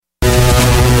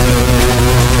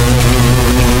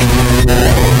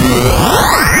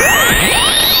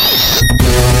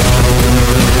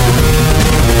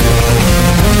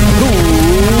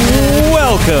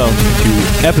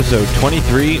Episode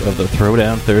 23 of the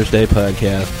Throwdown Thursday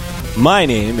podcast. My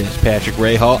name is Patrick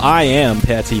Rahal. I am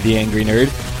Patsy the Angry Nerd.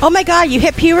 Oh my god, you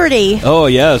hit puberty. Oh,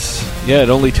 yes. Yeah,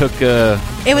 it only took...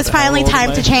 it was finally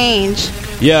time to change.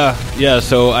 Yeah,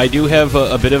 so I do have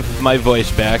a bit of my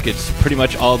voice back. It's pretty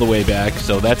much all the way back,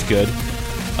 so that's good.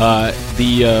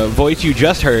 The voice you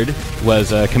just heard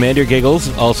was Commander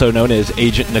Giggles, also known as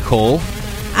Agent Nicole.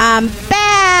 I'm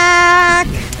back!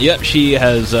 Yep, she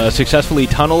has successfully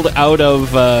tunneled out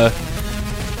of...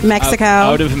 Mexico.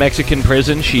 Out of Mexican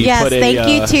prison. Yes, thank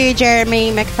you to Jeremy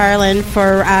McFarland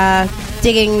for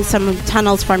digging some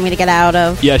tunnels for me to get out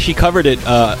of. Yeah, she covered it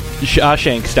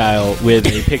Shawshank style with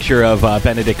a picture of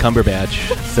Benedict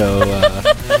Cumberbatch. So,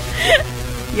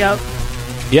 Yep.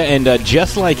 Yeah, and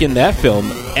just like in that film,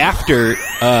 after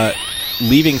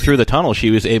leaving through the tunnel,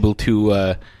 she was able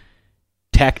to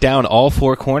tack down all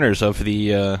four corners of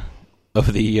the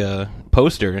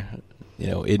poster. You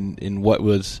know, in what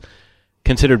was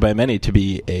considered by many to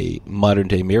be a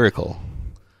modern-day miracle.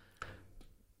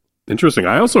 Interesting.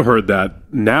 I also heard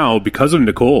that now, because of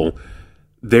Nicole,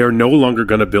 they're no longer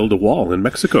going to build a wall in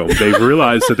Mexico. They've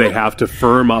realized that they have to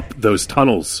firm up those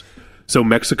tunnels. So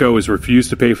Mexico has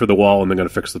refused to pay for the wall, and they're going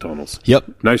to fix the tunnels.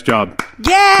 Yep. Nice job.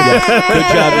 Yeah! Good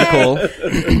job,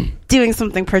 Nicole. Doing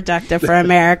something productive for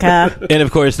America. And,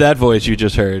 of course, that voice you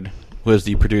just heard was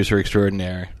the producer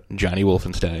extraordinaire, Johnny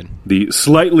Wolfenstein. The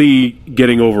slightly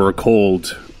getting over a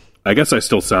cold, I guess I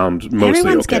still sound mostly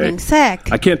Everyone's okay. getting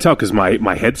sick. I can't tell because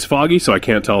my head's foggy, so I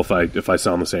can't tell if I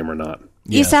sound the same or not.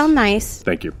 You sound nice.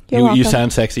 Thank you. You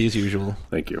sound sexy as usual.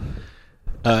 Thank you.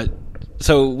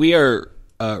 So we are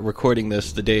recording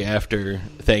this the day after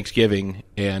Thanksgiving,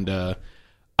 and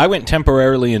I went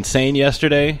temporarily insane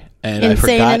yesterday, and I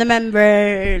forgot... Insane in the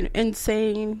membrane.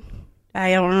 Insane...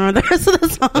 I don't remember the rest of the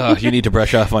song. You need to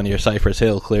brush off on your Cypress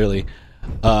Hill, clearly.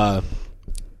 No,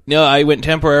 I went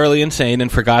temporarily insane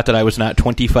and forgot that I was not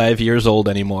 25 years old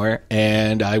anymore,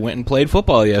 and I went and played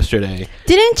football yesterday.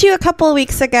 Didn't you a couple of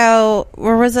weeks ago,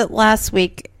 or was it last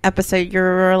week episode, you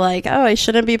were like, oh, I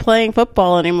shouldn't be playing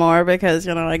football anymore because,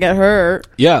 I get hurt.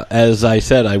 Yeah, as I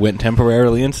said, I went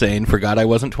temporarily insane, forgot I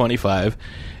wasn't 25,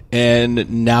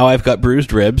 and now I've got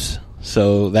bruised ribs,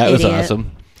 so that was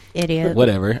awesome. Idiot.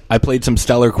 Whatever. I played some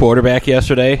stellar quarterback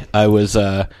yesterday. I was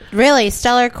really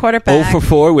stellar quarterback. 0 for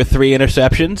 4 with 3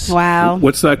 interceptions. Wow.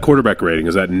 What's that quarterback rating?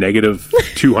 Is that negative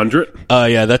 200?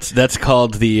 Yeah, that's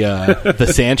called the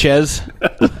Sanchez.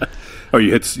 Oh,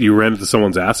 you ran into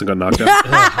someone's ass and got knocked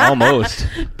out? Almost.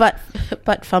 But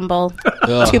fumble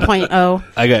 2.0.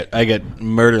 I got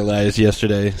murderized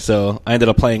yesterday, so I ended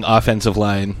up playing offensive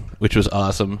line, which was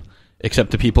awesome.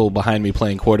 Except the people behind me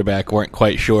playing quarterback weren't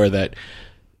quite sure that.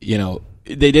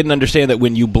 They didn't understand that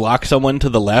when you block someone to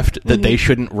the left, that they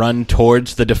shouldn't run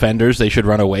towards the defenders. They should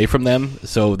run away from them.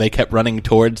 So they kept running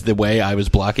towards the way I was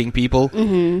blocking people,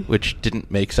 which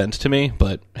didn't make sense to me.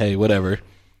 But hey, whatever.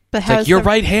 But it's like, you're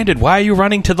right-handed. Why are you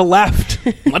running to the left?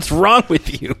 What's wrong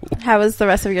with you? How was the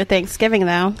rest of your Thanksgiving,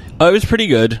 though? Oh, it was pretty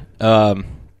good. Went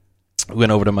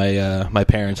over to my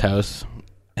parents' house,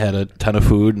 had a ton of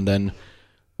food, and then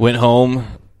went home.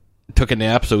 Took a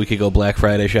nap so we could go Black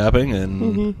Friday shopping,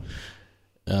 and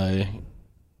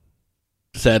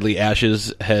sadly,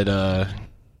 Ashes had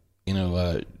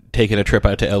taken a trip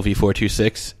out to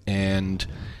LV426 and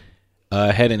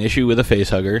had an issue with a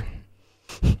face hugger,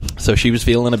 so she was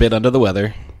feeling a bit under the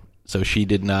weather. So she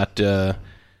did not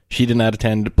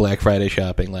attend Black Friday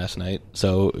shopping last night.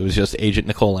 So it was just Agent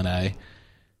Nicole and I,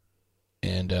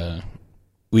 and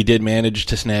we did manage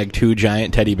to snag 2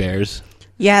 giant teddy bears.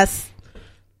 Yes.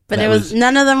 But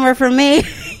none of them were for me.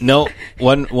 No,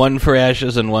 one for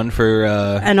Ashes and one for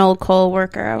an old coal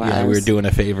worker. Yeah, we were doing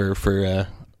a favor for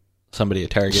somebody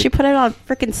at Target. She put it on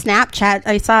freaking Snapchat.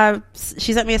 I saw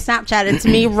she sent me a Snapchat. It's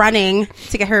me running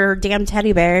to get her damn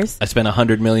teddy bears. I spent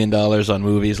 $100 million on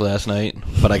movies last night,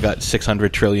 but I got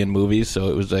 600 trillion movies, so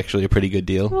it was actually a pretty good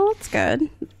deal. Well, that's good.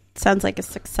 Sounds like a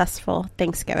successful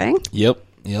Thanksgiving. Yep.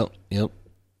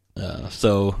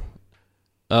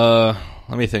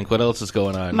 Let me think. What else is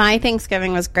going on? My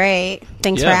Thanksgiving was great.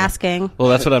 Thanks for asking. Well,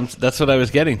 that's what I was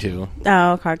getting to.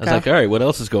 Oh, okay. I was like, all right, what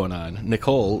else is going on?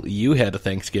 Nicole, you had a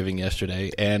Thanksgiving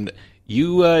yesterday, and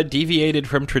you deviated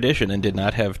from tradition and did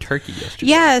not have turkey yesterday.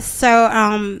 Yes.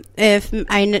 So,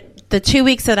 the 2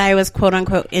 weeks that I was quote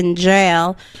unquote in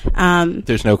jail,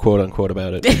 there's no quote unquote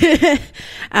about it.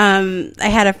 I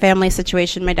had a family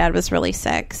situation. My dad was really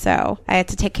sick, so I had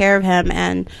to take care of him,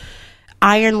 and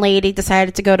Iron Lady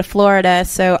decided to go to Florida,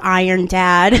 so Iron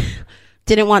Dad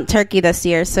didn't want turkey this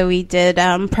year, so we did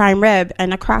prime rib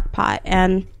and a crock pot,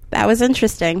 and that was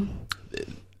interesting.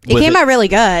 It came out really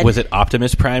good. Was it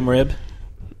Optimus Prime rib?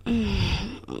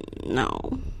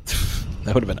 No.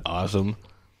 That would have been awesome.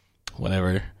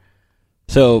 Whatever.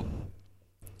 So,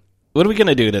 what are we going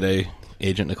to do today,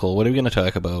 Agent Nicole? What are we going to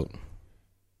talk about?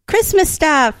 Christmas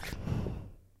stuff.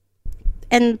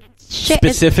 And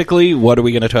Specifically, what are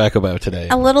we going to talk about today?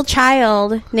 A little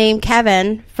child named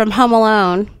Kevin from Home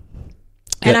Alone.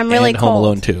 And I'm really cold. Home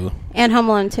Alone 2. And Home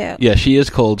Alone 2. Yeah, she is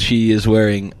cold. She is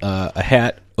wearing a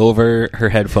hat over her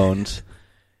headphones.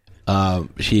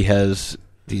 She has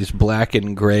these black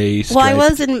and gray striped I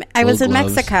was in gloves.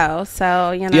 Mexico,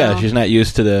 so Yeah, she's not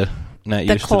used to the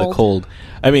cold.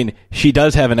 I mean, she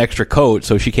does have an extra coat,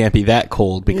 so she can't be that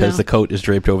cold because the coat is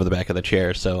draped over the back of the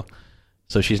chair. So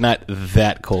she's not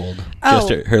that cold.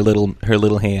 Just her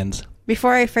little hands.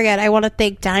 Before I forget, I want to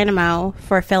thank Dynamo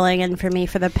for filling in for me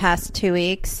for the past 2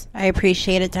 weeks. I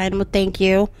appreciate it, Dynamo. Thank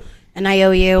you, and I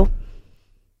owe you.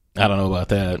 I don't know about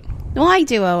that. Well, I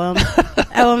do owe him.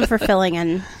 I owe him for filling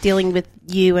in, dealing with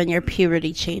you and your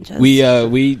puberty changes.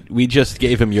 We just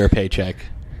gave him your paycheck,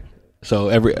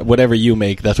 so whatever you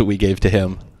make, that's what we gave to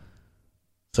him.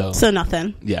 So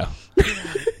nothing. Yeah.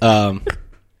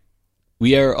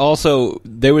 We are also,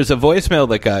 there was a voicemail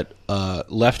that got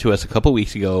left to us a couple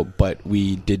weeks ago, but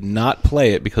we did not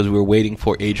play it because we were waiting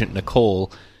for Agent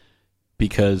Nicole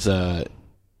because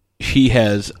she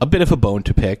has a bit of a bone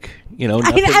to pick. You know,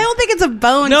 I don't think it's a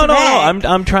bone. No.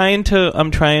 I'm trying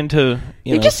to.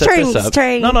 You're just set this up.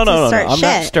 stirring. No. I'm shit.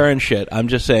 not stirring shit. I'm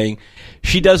just saying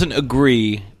she doesn't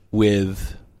agree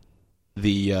with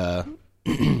the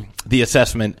the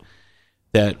assessment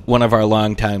that one of our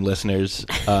longtime listeners,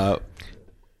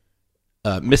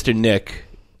 Mr. Nick,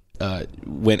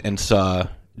 went and saw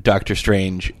Doctor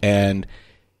Strange, and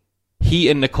he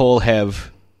and Nicole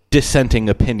have dissenting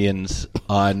opinions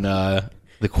on the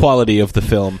quality of the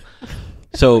film.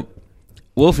 So,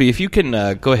 Wolfie, if you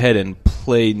can go ahead and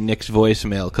play Nick's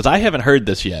voicemail, because I haven't heard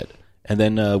this yet, and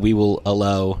then we will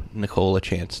allow Nicole a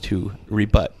chance to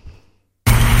rebut.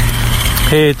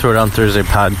 Hey, Throw Down Thursday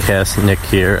podcast, Nick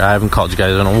here. I haven't called you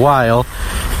guys in a while,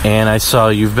 and I saw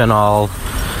you've been all...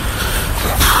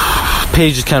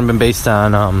 Page has kind of been based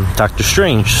on Doctor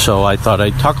Strange, so I thought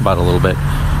I'd talk about it a little bit.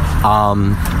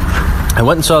 I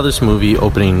went and saw this movie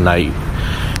opening night,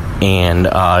 and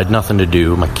I had nothing to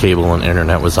do. My cable and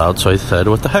internet was out, so I said,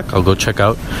 what the heck, I'll go check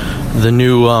out the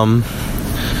new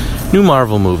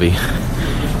Marvel movie.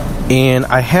 And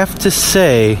I have to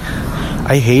say,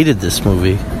 I hated this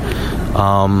movie.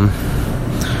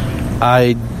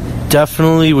 I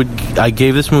definitely I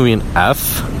gave this movie an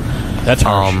F. That's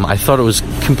harsh. I thought it was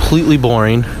completely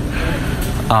boring.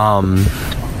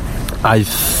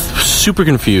 Super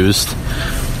confused.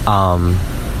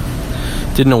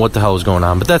 Didn't know what the hell was going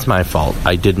on, but that's my fault.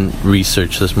 I didn't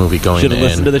research this movie going in. Should have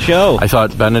listened to the show. I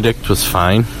thought Benedict was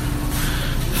fine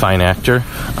actor.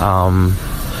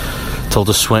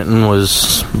 Tilda Swinton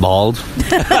was bald.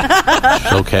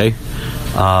 Okay.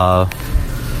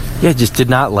 Just did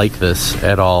not like this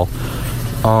at all.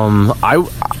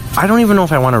 I don't even know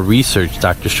if I want to research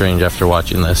Doctor Strange after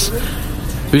watching this.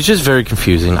 It was just very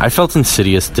confusing. I felt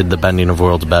Insidious did the bending of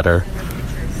worlds better.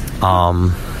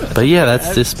 But yeah,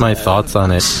 that's just my thoughts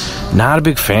on it. Not a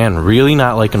big fan. Really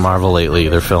not liking Marvel lately,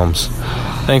 their films.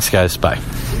 Thanks, guys. Bye.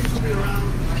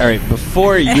 All right,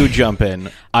 before you jump in,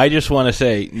 I just want to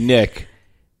say, Nick,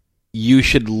 you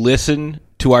should listen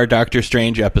to our Doctor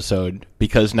Strange episode,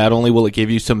 because not only will it give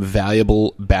you some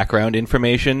valuable background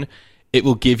information, it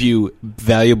will give you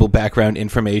valuable background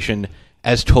information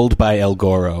as told by El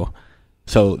Goro.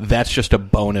 So that's just a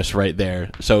bonus right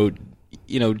there. So,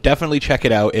 definitely check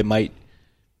it out. It might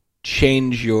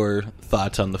change your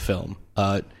thoughts on the film.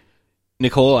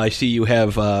 Nicole, I see you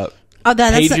have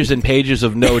pages and pages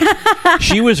of notes.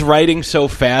 She was writing so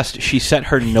fast, she set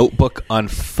her notebook on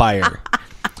fire.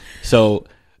 So,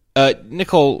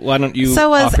 Nicole, why don't you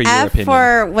offer your opinion?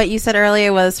 For what you said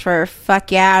earlier was for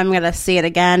fuck yeah, I'm going to see it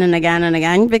again and again and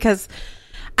again, because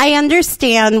I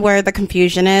understand where the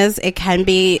confusion is. It can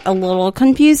be a little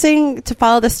confusing to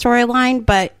follow the storyline,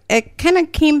 but it kind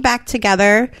of came back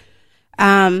together.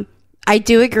 I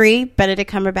do agree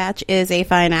Benedict Cumberbatch is a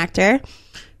fine actor.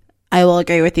 I will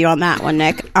agree with you on that one,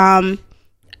 Nick.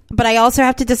 But I also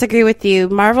have to disagree with you.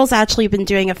 Marvel's actually been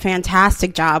doing a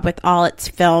fantastic job with all its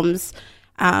films.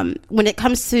 When it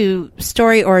comes to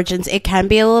story origins, it can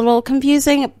be a little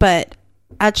confusing, but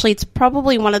actually it's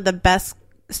probably one of the best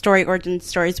story origin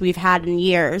stories we've had in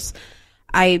years.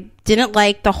 I didn't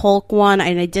like the Hulk one,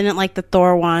 and I didn't like the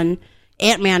Thor one.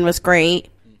 Ant-Man was great.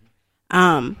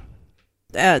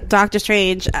 Doctor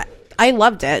Strange, I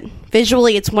loved it.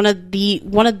 Visually, it's one of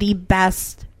the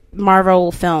best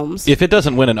Marvel films. If it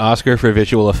doesn't win an Oscar for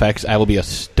visual effects, I will be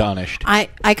astonished. I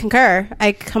concur.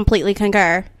 I completely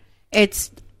concur.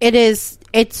 It's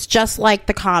just like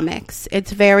the comics.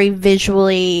 It's very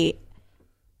visually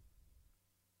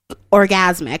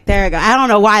orgasmic. There you go. I don't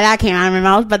know why that came out of my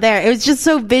mouth, but it was just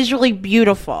so visually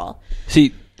beautiful.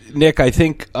 See, Nick, I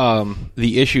think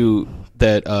the issue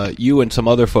that you and some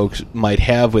other folks might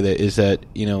have with it is that,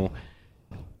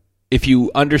 if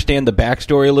you understand the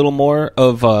backstory a little more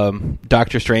of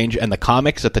Doctor Strange and the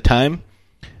comics at the time,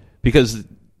 because,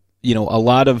 a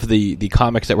lot of the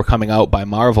comics that were coming out by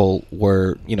Marvel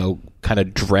were, kind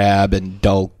of drab and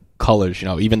dull colors.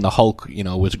 Even the Hulk,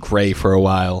 was gray for a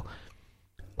while.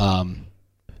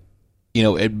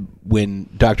 When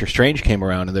Doctor Strange came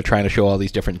around and they're trying to show all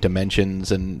these different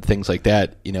dimensions and things like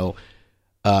that,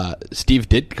 Steve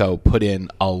Ditko put in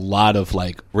a lot of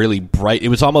really bright. It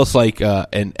was almost like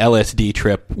an LSD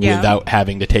trip without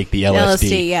having to take the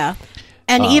LSD. Yeah.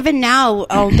 And even now,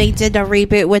 they did a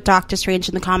reboot with Doctor Strange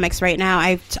in the comics right now.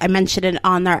 I mentioned it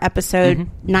on our episode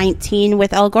 19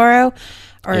 with El Goro.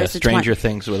 Or is it Stranger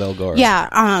Things with El Goro.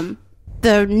 Yeah.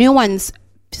 The new ones,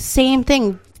 same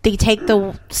thing. They take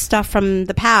the stuff from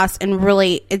the past and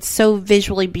really, it's so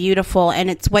visually beautiful, and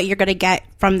it's what you're going to get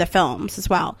from the films as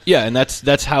well. Yeah, and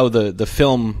that's how the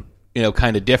film,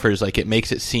 kind of differs. Like, it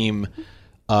makes it seem,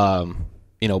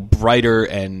 brighter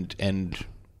and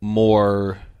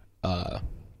more,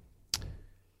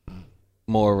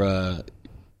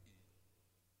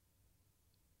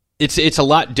 It's a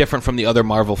lot different from the other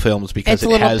Marvel films because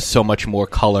it has so much more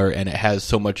color and it has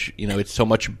so much, it's so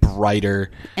much brighter.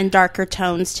 And darker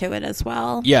tones to it as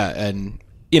well. Yeah, and,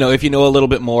 if you know a little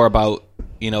bit more about,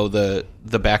 the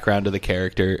background of the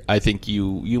character, I think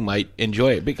you might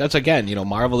enjoy it. Because, again,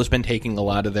 Marvel has been taking a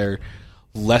lot of their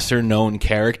lesser-known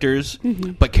characters,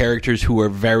 but characters who are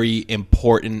very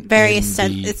important. Very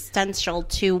essential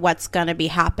to what's going to be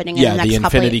happening in the next the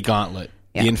couple Infinity Gauntlet.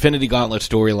 Yeah. The Infinity Gauntlet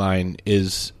storyline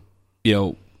is...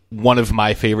 one of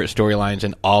my favorite storylines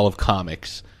in all of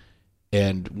comics.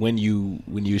 And when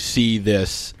you see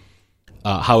this,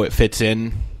 how it fits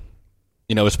in,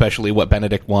 especially what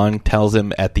Benedict Wong tells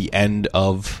him at the end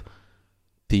of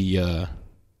the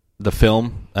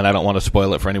film, and I don't want to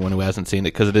spoil it for anyone who hasn't seen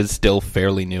it because it is still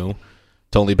fairly new.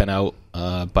 It's only been out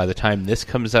by the time this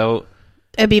comes out.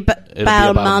 It'll be about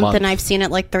a month, and I've seen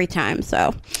it 3 times.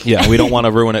 So yeah, we don't want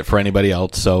to ruin it for anybody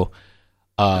else. So.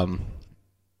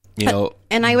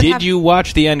 And did you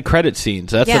watch the end credit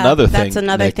scenes? That's another thing. That's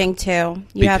another thing too.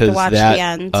 You have to watch the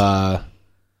end.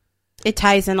 It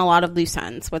ties in a lot of loose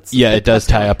ends. It does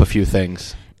tie up a few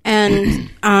things.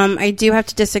 And I do have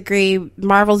to disagree.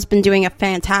 Marvel's been doing a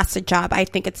fantastic job. I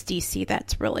think it's DC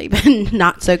that's really been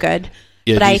not so good.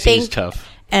 Yeah, but DC's I think tough.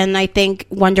 And I think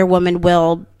Wonder Woman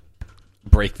will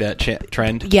break that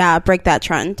trend. Yeah, break that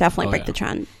trend. Definitely break the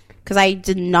trend. Because I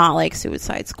did not like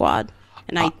Suicide Squad,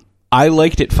 and I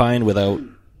liked it fine without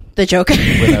the Joker.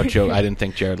 Without Joker, I didn't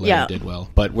think Jared Leto did well,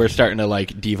 but we're starting to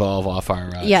devolve off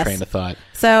our train of thought.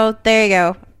 So there you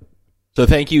go. So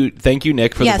thank you,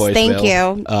 Nick, for the voicemail.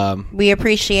 Yes, thank you. We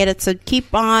appreciate it. So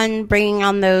keep on bringing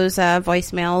on those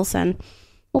voicemails, and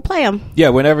we'll play them. Yeah,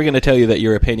 we're never going to tell you that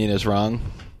your opinion is wrong.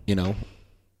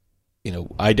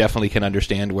 I definitely can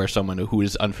understand where someone who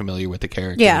is unfamiliar with the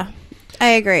character. Yeah.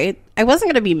 I agree. I wasn't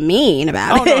going to be mean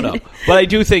about it. No. But I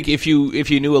do think if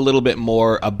you knew a little bit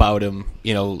more about him,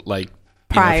 if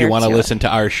you want to listen to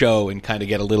our show and kind of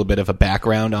get a little bit of a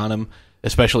background on him,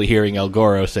 especially hearing El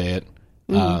Goro say it,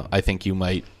 I think you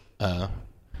might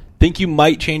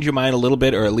change your mind a little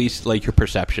bit, or at least your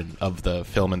perception of the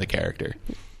film and the character.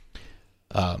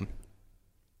 I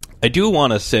do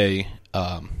want to say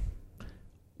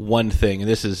one thing, and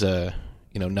this is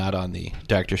not on the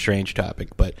Doctor Strange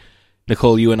topic, but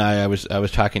Nicole, you and I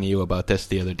was talking to you about this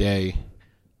the other day.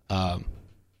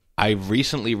 I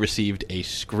recently received a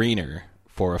screener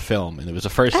for a film, and it was the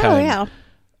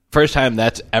first time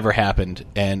that's ever happened,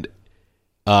 and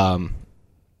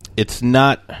it's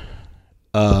not.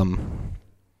 I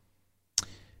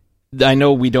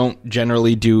know we don't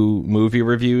generally do movie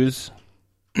reviews,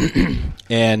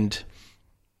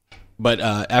 but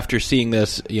after seeing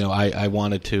this, I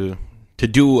wanted to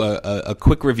do a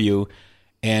quick review.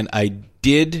 And I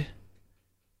did.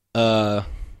 My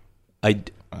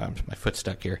foot's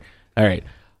stuck here. All right.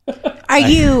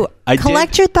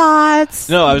 Collect your thoughts?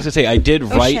 No, I was gonna say I did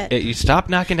write. You stop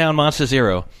knocking down Monster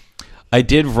Zero. I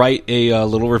did write a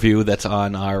little review that's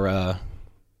on our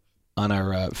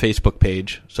Facebook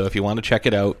page. So if you want to check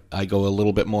it out, I go a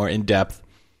little bit more in depth.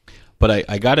 But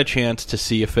I got a chance to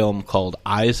see a film called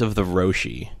Eyes of the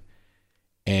Roshi,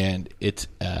 and it's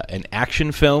an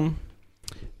action film.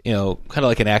 kind of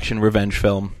like an action revenge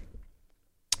film.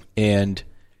 And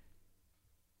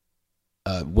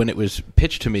when it was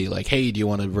pitched to me, like, hey, do you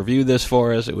want to review this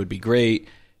for us? It would be great.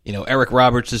 Eric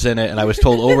Roberts is in it, and I was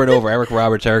told over and over, Eric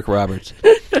Roberts,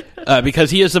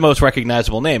 because he is the most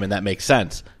recognizable name, and that makes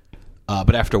sense.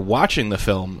 But after watching the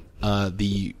film,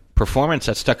 the performance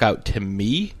that stuck out to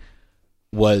me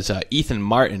was Ethan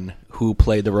Martin, who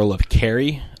played the role of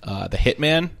Carrie, the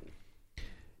hitman.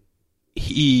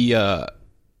 He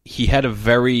had a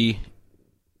very,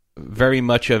 very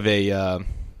much of a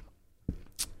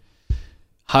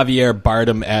Javier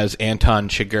Bardem as Anton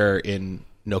Chigurh in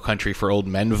No Country for Old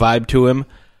Men vibe to him,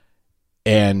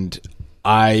 and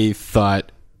I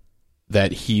thought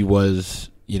that he was,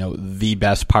 the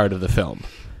best part of the film.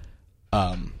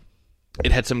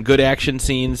 It had some good action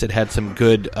scenes. It had some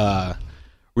good,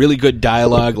 really good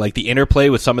dialogue. Like the interplay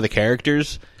with some of the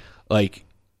characters,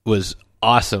 was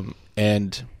awesome.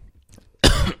 And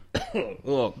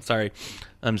oh, sorry,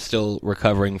 I'm still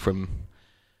recovering from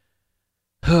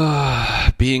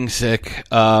being sick.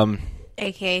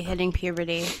 AKA hitting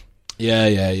puberty.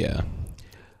 Yeah.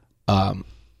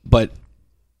 But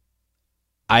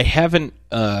I haven't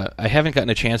gotten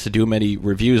a chance to do many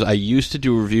reviews. I used to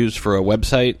do reviews for a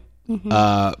website,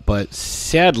 but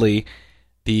sadly,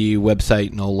 the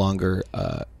website no longer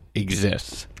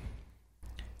exists.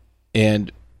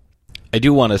 And I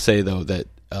do want to say though that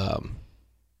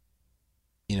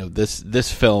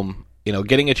this film,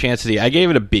 getting a chance to see, I gave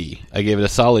it a B. I gave it a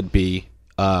solid B.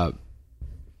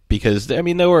 Because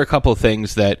there were a couple of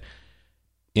things that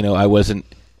I wasn't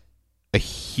a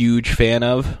huge fan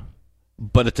of,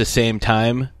 but at the same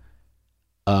time,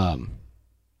 I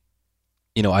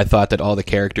thought that all the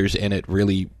characters in it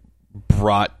really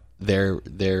brought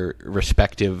their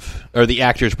respective, or the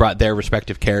actors brought their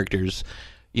respective characters,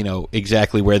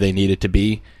 exactly where they needed to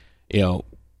be.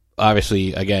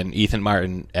 Obviously, again, Ethan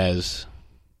Martin as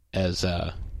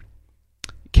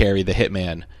Carrie the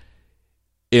hitman.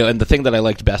 And the thing that I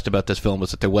liked best about this film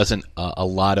was that there wasn't a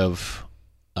lot of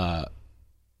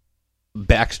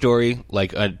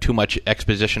backstory, too much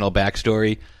expositional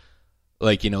backstory.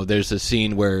 There's a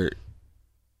scene where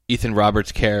Ethan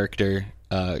Roberts' character,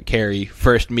 Carrie,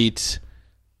 first meets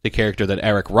the character that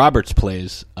Eric Roberts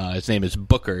plays. His name is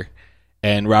Booker.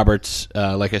 And Roberts,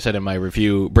 like I said in my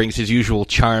review, brings his usual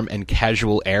charm and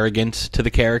casual arrogance to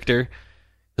the character.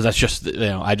 Because that's just,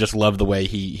 I just love the way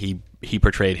he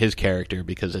portrayed his character,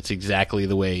 because it's exactly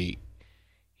the way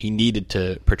he needed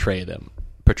to portray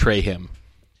him.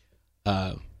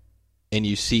 And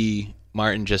you see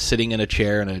Martin just sitting in a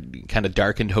chair in a kind of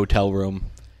darkened hotel room.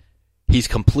 He's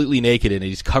completely naked and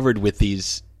he's covered with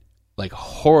these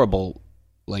horrible,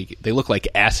 they look like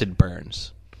acid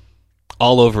burns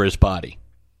all over his body.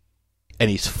 And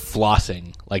he's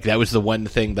flossing. That was the one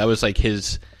thing, that was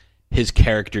his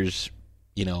character's,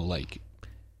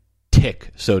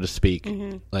 tick, so to speak.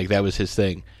 Mm-hmm. That was his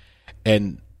thing.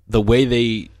 And the way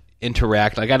they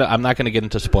interact, I'm not going to get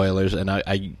into spoilers, and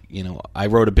I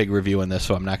wrote a big review on this,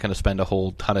 so I'm not going to spend a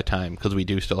whole ton of time, because we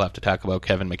do still have to talk about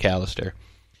Kevin McAllister.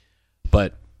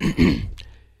 But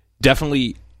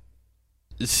definitely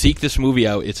seek this movie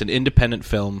out. It's an independent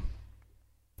film.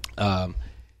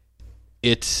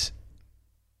 It's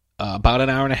about an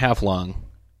hour and a half long,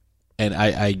 and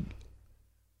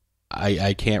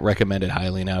I can't recommend it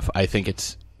highly enough. I think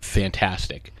it's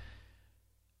fantastic.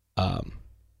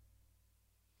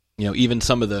 Even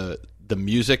some of the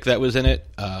music that was in it,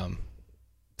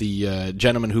 the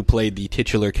gentleman who played the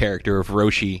titular character of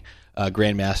Roshi,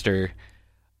 Grandmaster,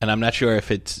 and I'm not sure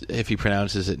if he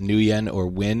pronounces it Nguyen or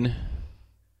Win.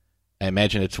 I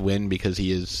imagine it's Win because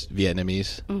he is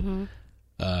Vietnamese.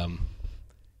 Mm-hmm.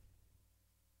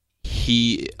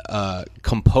 He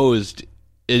composed,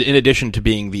 in addition to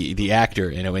being the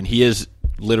actor, and he is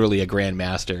literally a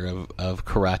grandmaster of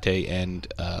karate and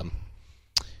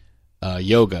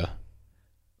yoga.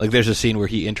 There's a scene where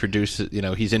he's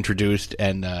introduced,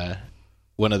 and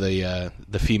one of the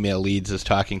female leads is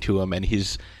talking to him, and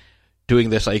he's doing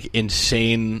this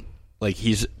insane,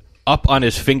 he's up on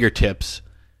his fingertips,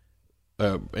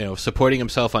 supporting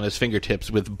himself on his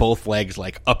fingertips with both legs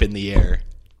up in the air,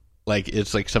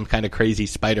 it's some kind of crazy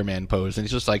Spider-Man pose, and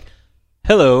he's just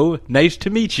hello, nice to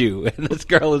meet you. And this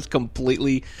girl is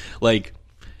completely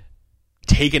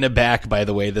taken aback by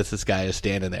the way that this guy is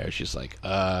standing there. She's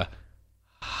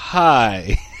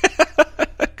hi,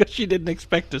 because she didn't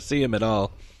expect to see him at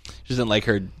all. She's in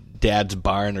her dad's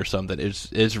barn or something.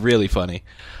 It's really funny.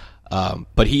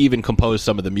 But he even composed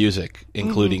some of the music,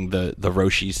 including the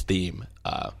Roshi's theme.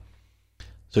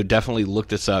 So definitely look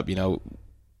this up.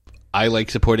 I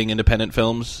like supporting independent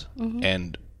films,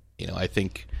 and I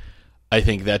think I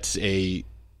think that's a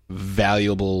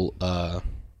valuable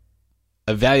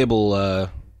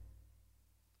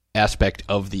aspect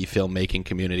of the filmmaking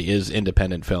community is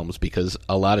independent films, because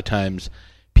a lot of times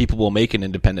people will make an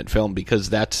independent film because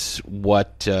that's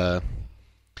what they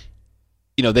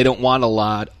don't want a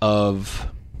lot of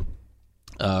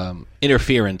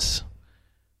interference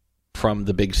from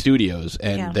the big studios,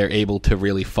 and they're able to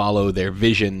really follow their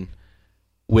vision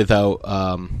without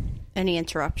any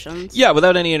interruptions. Yeah,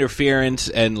 without any interference,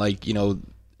 and they're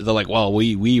like, well,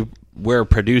 we're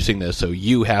producing this, so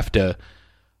you have to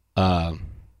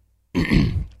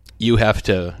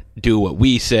do what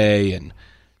we say, and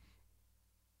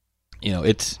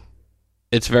it's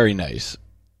very nice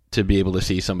to be able to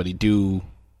see somebody do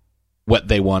what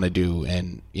they want to do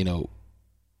and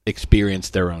experience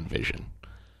their own vision.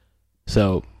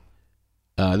 So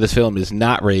this film is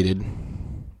not rated,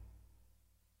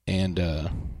 and I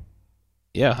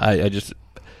just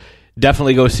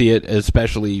definitely go see it,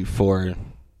 especially for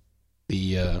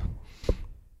the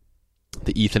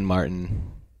Ethan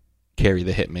Martin Carrie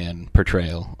the Hitman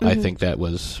portrayal. Mm-hmm. I think that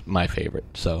was my favorite.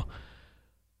 So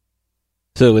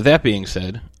with that being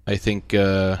said, I think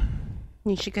you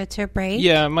should go to a break.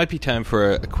 Yeah, it might be time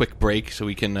for a quick break so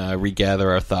we can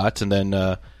regather our thoughts, and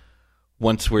then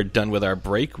once we're done with our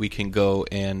break, we can go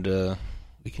and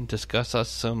we can discuss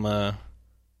some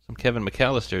Kevin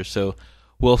McAllister. So,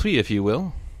 Wolfie, if you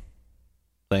will.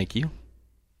 Thank you.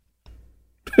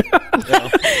 No,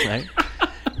 right?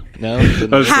 No.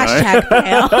 Hashtag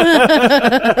fail.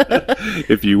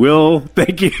 If you will,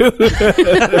 thank you.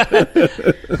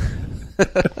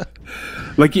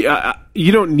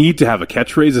 You don't need to have a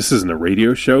catchphrase. This isn't a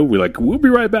radio show. We'll be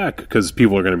right back because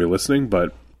people are going to be listening.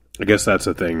 But I guess that's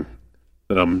a thing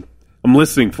that I'm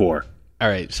listening for. All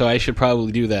right, so I should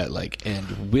probably do that.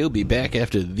 And we'll be back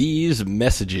after these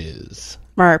messages.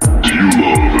 Mark. Do you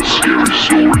love a scary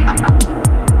story?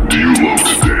 Do you love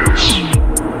to dance?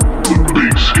 The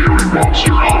Big Scary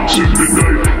Monster Hunts in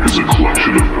Midnight is a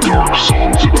collection of dark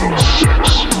songs about sex,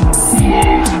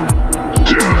 love,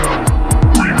 death,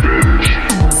 revenge,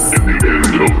 and the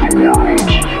end of the world.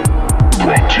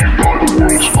 Brought to you by the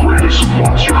world's greatest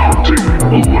monster hunting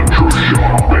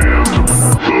electroshock band,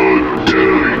 The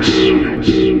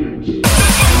Deadies.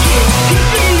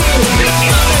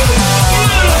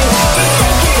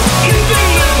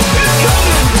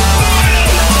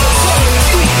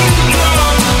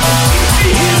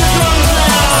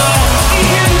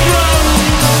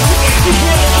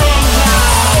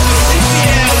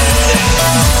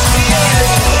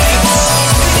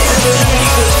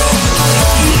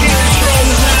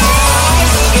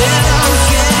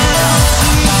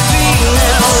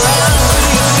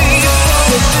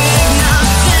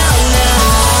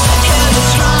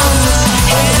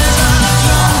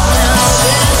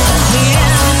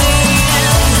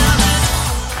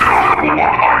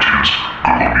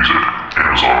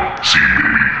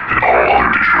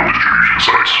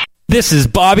 This is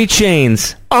Bobby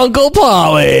Chains, Uncle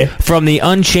Polly, from the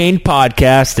Unchained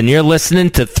Podcast, and you're listening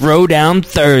to Throwdown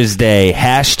Thursday.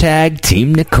 Hashtag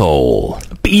Team Nicole.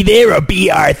 Be there or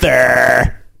be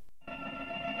Arthur.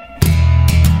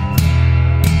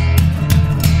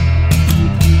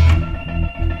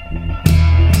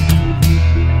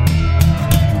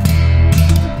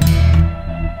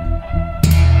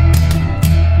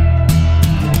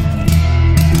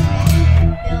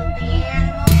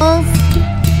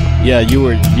 Yeah, you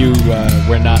were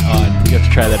not on. You have to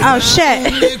try that again. Oh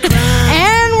shit!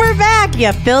 And we're back,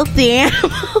 you filthy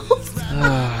animals.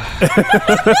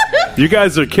 You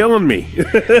guys are killing me.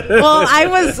 Well, I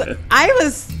was.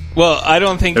 Well, I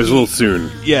don't think it was a little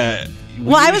soon. Yeah.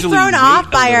 Well, I was thrown off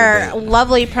by our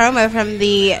lovely promo from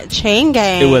the Chain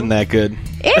Gang. It wasn't that good.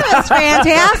 It was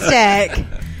fantastic.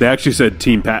 They actually said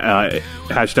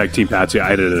hashtag Team Patsy.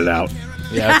 I edited it out.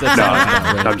 Yeah,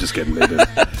 no, I'm just kidding. They did.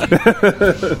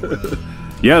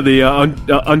 Yeah,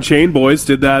 the Unchained boys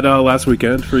did that last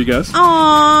weekend for you guys.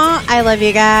 Aw, I love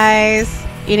you guys.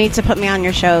 You need to put me on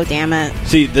your show, damn it.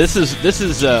 See, this is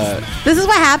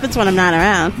what happens when I'm not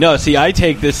around. No, see, I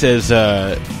take this as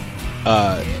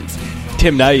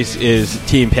Tim Nice is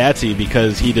Team Patsy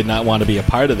because he did not want to be a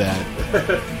part of that.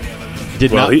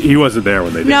 He wasn't there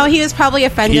when they did. No, he was probably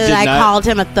offended that I called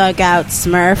him a thug-out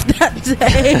Smurf that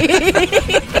day.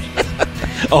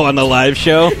 Oh, on the live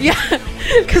show? Yeah,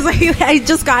 because I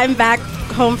just gotten back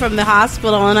home from the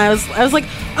hospital, and I was like,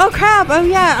 oh crap, oh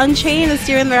yeah, Unchained is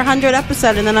doing their 100th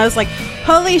episode, and then I was like,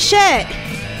 holy shit,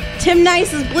 Tim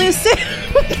Nice's blue suit.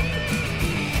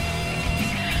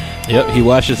 Yep, he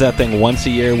washes that thing once a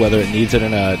year, whether it needs it or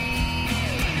not.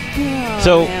 Oh,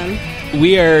 so, man.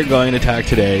 We are going to talk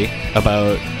today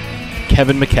about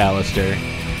Kevin McAllister,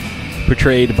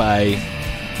 portrayed by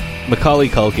Macaulay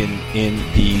Culkin in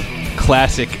the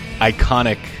classic,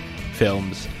 iconic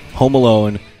films Home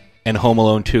Alone and Home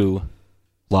Alone 2,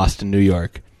 Lost in New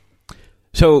York.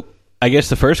 So, I guess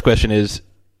the first question is,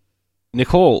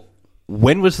 Nicole,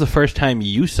 when was the first time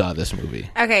you saw this movie?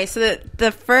 Okay, so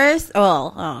the first,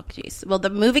 well, the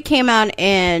movie came out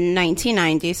in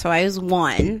 1990, so I was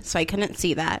 1, so I couldn't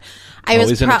see that.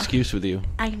 Always an excuse with you.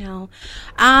 I know.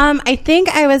 I think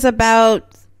I was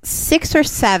about 6 or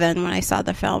 7 when I saw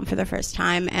the film for the first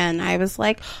time, and I was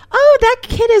like, oh, that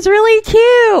kid is really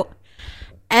cute.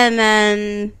 And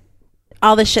then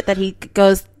all the shit that he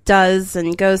does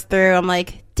through, I'm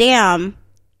like, damn,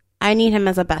 I need him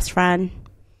as a best friend.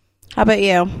 How about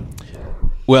you?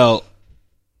 Well,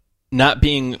 not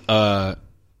being an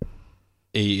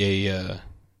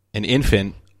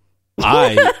infant,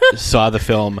 I saw the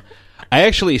film. I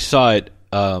actually saw it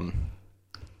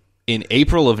in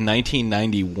April of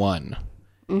 1991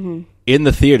 in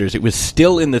the theaters. It was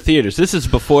still in the theaters. This is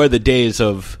before the days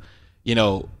of,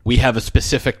 we have a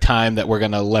specific time that we're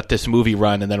going to let this movie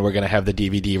run and then we're going to have the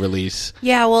DVD release.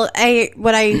 Yeah, well,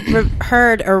 what I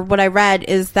heard or what I read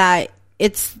is that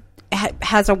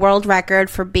has a world record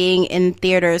for being in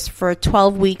theaters for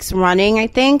 12 weeks running, I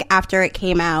think, after it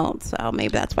came out. So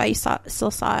maybe that's why you still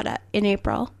saw it in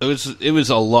April. It was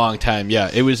a long time, yeah.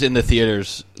 It was in the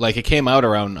theaters. Like, it came out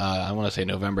around, I want to say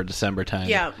November, December time.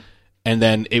 Yeah. And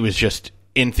then it was just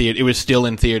in theater. It was still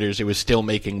in theaters. It was still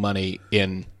making money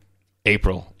in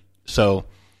April. So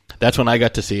that's when I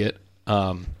got to see it.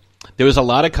 There was a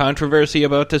lot of controversy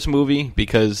about this movie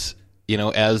because,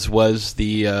 as was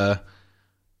the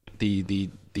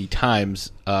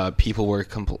times, people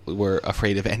were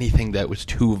afraid of anything that was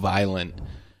too violent.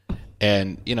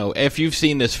 And, if you've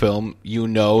seen this film, you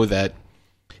know that,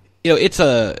 it's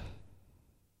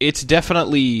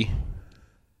definitely,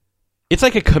 it's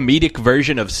like a comedic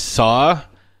version of Saw,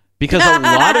 because a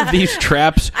lot of these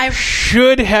traps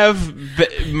should have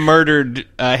murdered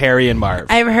Harry and Marv.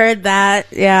 I've heard that,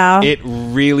 yeah. It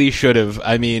really should have.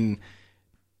 I mean,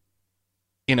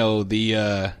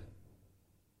 the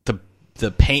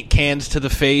paint cans to the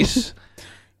face.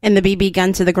 And the BB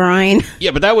gun to the groin.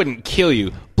 Yeah, but that wouldn't kill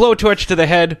you. Blowtorch to the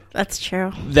head. That's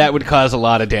true. That would cause a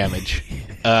lot of damage.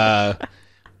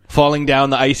 Falling down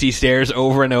the icy stairs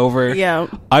over and over. Yeah.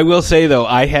 I will say, though,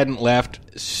 I hadn't laughed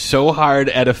so hard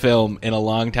at a film in a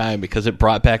long time because it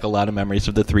brought back a lot of memories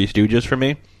of the Three Stooges for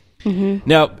me. Mm-hmm.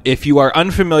 Now, if you are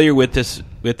unfamiliar with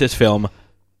this film,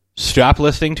 stop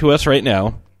listening to us right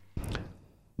now.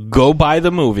 Go buy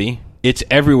the movie. It's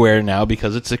everywhere now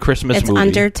because it's a Christmas movie. It's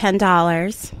under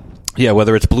 $10. Yeah,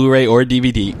 whether it's Blu-ray or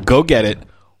DVD, go get it,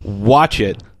 watch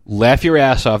it, laugh your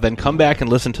ass off, then come back and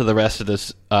listen to the rest of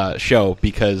this show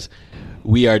because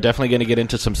we are definitely going to get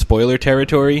into some spoiler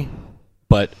territory,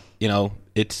 but,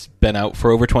 it's been out for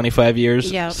over 25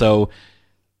 years, so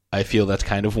I feel that's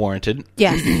kind of warranted.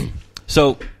 Yes.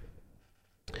 So,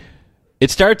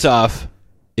 it starts off,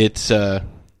 it's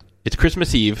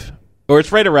Christmas Eve. Or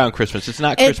it's right around Christmas. It's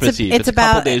not Christmas Eve. It's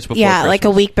about, a couple days before Christmas. like a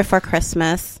week before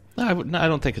Christmas. No, I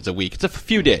don't think it's a week. It's a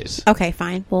few days. Okay,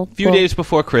 fine. A few days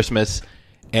before Christmas,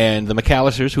 and the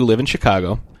McAllisters, who live in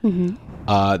Chicago,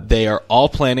 they are all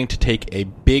planning to take a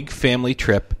big family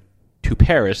trip to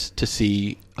Paris to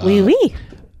see another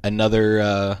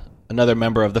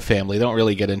member of the family. They don't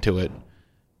really get into it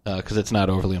because it's not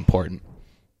overly important.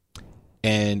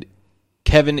 And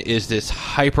Kevin is this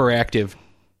hyperactive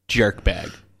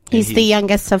jerkbag. He's the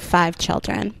youngest of 5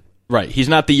 children. Right. He's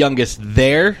not the youngest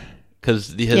there,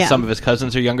 because some of his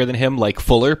cousins are younger than him, like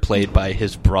Fuller, played by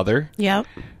his brother. Yep.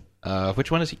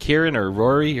 Which one is he? Kieran or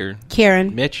Rory or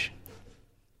Kieran? Mitch?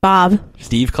 Bob.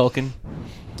 Steve Culkin.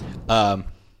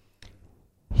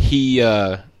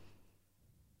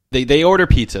 They order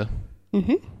pizza.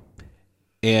 Mm-hmm.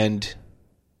 And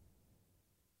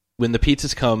when the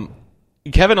pizzas come,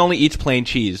 Kevin only eats plain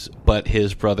cheese, but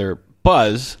his brother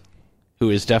Buzz, who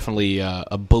is definitely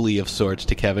a bully of sorts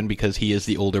to Kevin because he is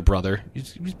the older brother.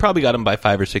 He's probably got him by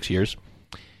 5 or 6 years.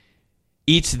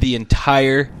 Eats the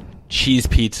entire cheese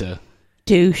pizza.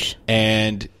 Douche.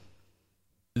 And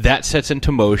that sets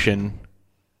into motion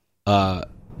the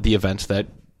events that,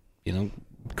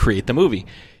 create the movie.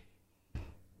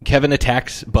 Kevin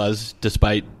attacks Buzz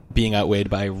despite being outweighed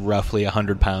by roughly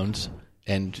 100 pounds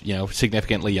and,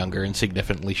 significantly younger and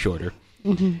significantly shorter.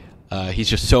 Mm-hmm. He's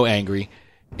just so angry.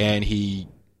 And he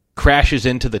crashes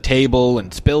into the table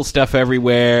and spills stuff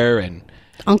everywhere. And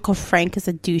Uncle Frank is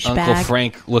a douchebag. Uncle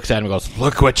Frank looks at him and goes,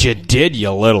 "Look what you did,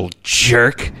 you little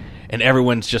jerk." And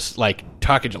everyone's just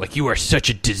talking to him, "You are such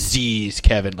a disease,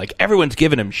 Kevin." Everyone's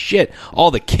giving him shit.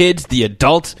 All the kids, the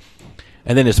adults.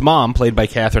 And then his mom, played by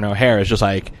Catherine O'Hara, is just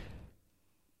like,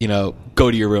 go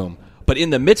to your room. But in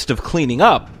the midst of cleaning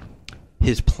up,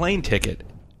 his plane ticket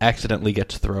accidentally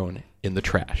gets thrown in the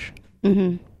trash.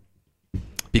 Mm-hmm.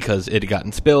 Because it had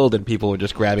gotten spilled and people were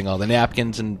just grabbing all the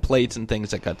napkins and plates and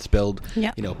things that got spilled.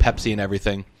 Yep. Pepsi and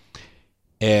everything.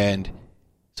 And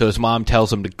so his mom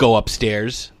tells him to go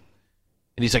upstairs.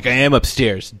 And he's like, I am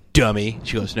upstairs, dummy.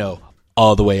 She goes, no,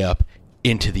 all the way up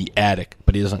into the attic.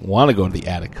 But he doesn't want to go to the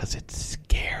attic because it's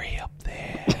scary up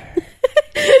there.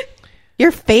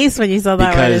 Your face when you saw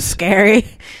that word is scary.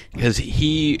 Because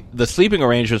the sleeping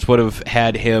arrangements would have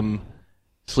had him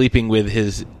sleeping with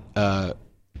his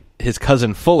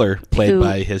cousin Fuller, played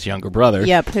by his younger brother.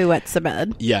 Yep, who wets the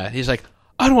bed. Yeah, he's like,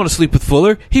 I don't want to sleep with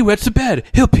Fuller. He wets the bed.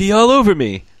 He'll pee all over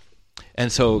me.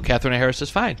 And so Catherine O'Hara says,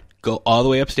 fine, go all the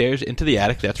way upstairs into the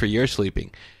attic. That's where you're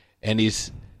sleeping. And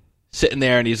he's sitting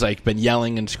there and he's like been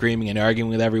yelling and screaming and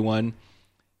arguing with everyone.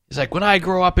 He's like, when I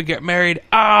grow up and get married,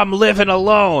 I'm living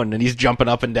alone. And he's jumping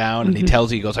up and down and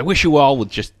he goes, I wish you all would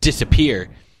just disappear.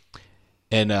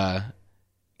 And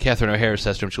Catherine O'Hara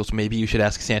says to him, she goes, maybe you should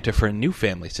ask Santa for a new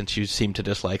family since you seem to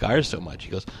dislike ours so much.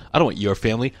 He goes, I don't want your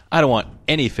family. I don't want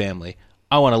any family.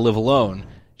 I want to live alone.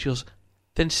 She goes,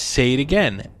 then say it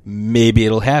again. Maybe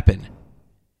it'll happen.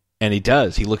 And he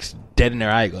does. He looks dead in her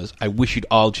eye and goes, I wish you'd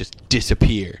all just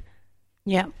disappear.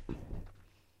 Yeah.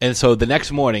 And so the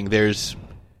next morning, there's,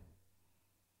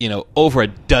 over a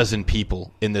dozen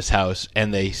people in this house,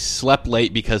 and they slept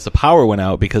late because the power went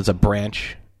out because a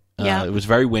branch, it was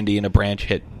very windy, and a branch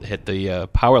hit the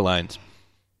power lines.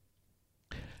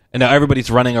 And now everybody's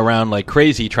running around like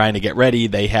crazy trying to get ready.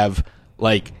 They have,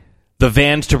 the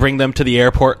vans to bring them to the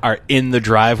airport are in the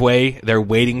driveway. They're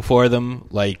waiting for them.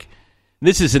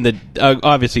 This is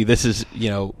obviously this is,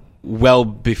 well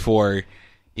before,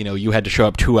 you had to show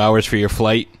up 2 hours for your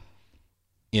flight,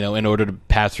 in order to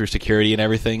pass through security and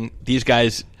everything. These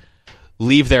guys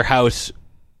leave their house,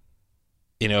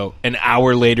 an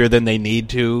hour later than they need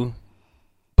to,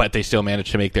 but they still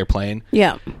manage to make their plane.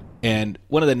 Yeah. And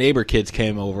one of the neighbor kids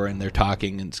came over and they're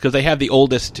talking, and it's because they have the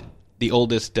oldest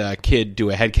kid do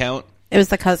a head count. It was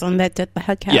the cousin that did the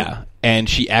head count. Yeah, and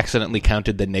she accidentally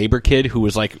counted the neighbor kid who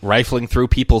was rifling through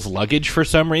people's luggage for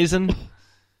some reason.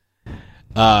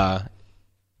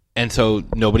 And so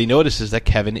nobody notices that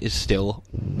Kevin is still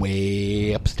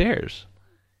way upstairs.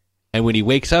 And when he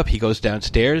wakes up, he goes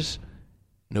downstairs.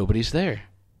 Nobody's there.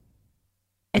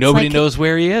 Nobody knows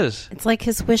where he is. It's like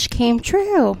his wish came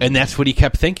true. And that's what he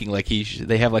kept thinking.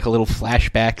 They have a little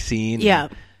flashback scene. Yeah.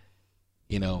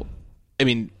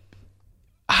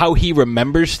 How he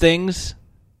remembers things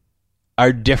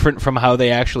are different from how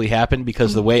they actually happened,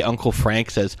 because the way Uncle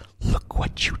Frank says, look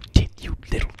what you did, you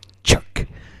little jerk,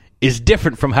 is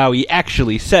different from how he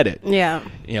actually said it. Yeah.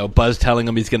 Buzz telling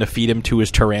him he's going to feed him to his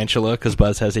tarantula, because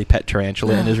Buzz has a pet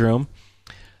tarantula in his room.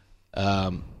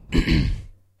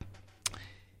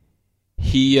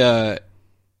 He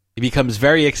becomes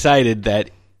very excited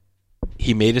that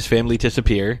he made his family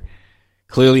disappear,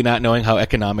 clearly not knowing how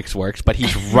economics works, but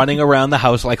he's running around the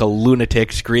house like a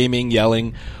lunatic, screaming,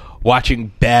 yelling, watching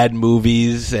bad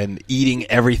movies, and eating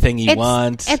everything he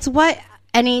wants. It's what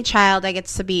any child that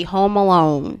gets to be home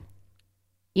alone,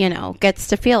 gets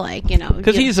to feel like,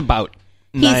 Because he's about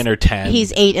 9 or 10.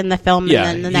 He's 8 in the film, Yeah,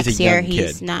 and then the next year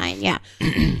he's kid. 9, yeah.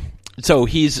 So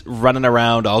he's running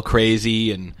around all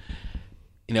crazy, and,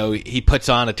 he puts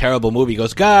on a terrible movie. He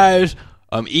goes, guys,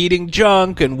 I'm eating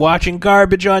junk and watching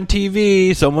garbage on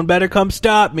TV. Someone better come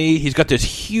stop me. He's got this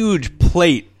huge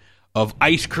plate of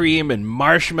ice cream and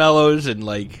marshmallows, and,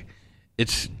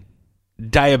 it's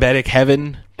diabetic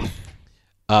heaven.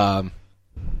 And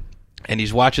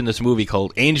he's watching this movie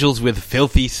called Angels with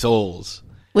Filthy Souls.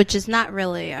 Which is not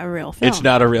really a real film. It's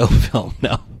not a real film,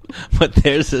 no. But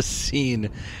there's a scene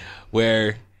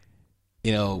where,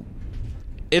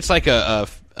 it's like a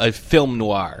film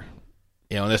noir.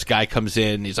 And this guy comes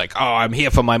in, he's like, oh, I'm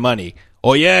here for my money.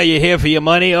 Oh, yeah, you're here for your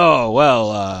money? Oh,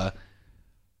 well,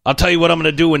 I'll tell you what I'm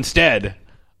going to do instead.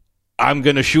 I'm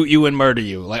going to shoot you and murder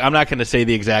you. I'm not going to say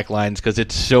the exact lines because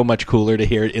it's so much cooler to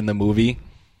hear it in the movie.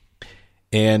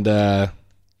 And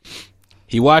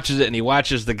he watches it, and he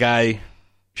watches the guy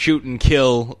shoot and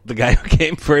kill the guy who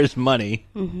came for his money.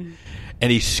 Mm-hmm.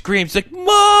 And he screams,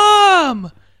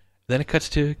 Mom! Then it cuts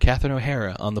to Catherine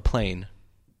O'Hara on the plane.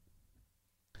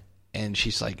 And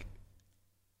she's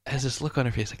has this look on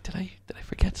her face, did I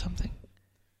forget something?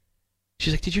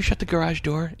 She's like, did you shut the garage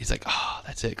door? He's like, oh,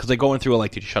 that's it. Because they're going through,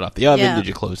 did you shut off the oven? Yeah. Did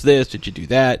you close this? Did you do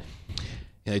that?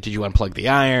 Did you unplug the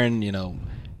iron?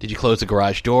 Did you close the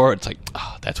garage door? It's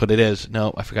oh, that's what it is.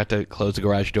 No, I forgot to close the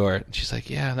garage door. And she's like,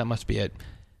 yeah, that must be it.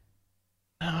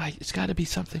 No, it's got to be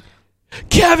something.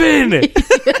 Kevin!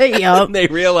 Yep. And they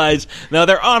realize, now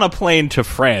they're on a plane to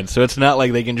France, so it's not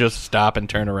like they can just stop and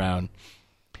turn around.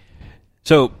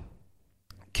 So,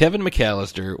 Kevin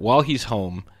McAllister, while he's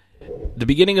home, the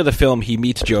beginning of the film, he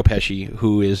meets Joe Pesci,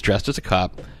 who is dressed as a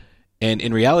cop. And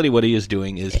in reality, what he is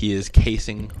doing is he is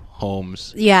casing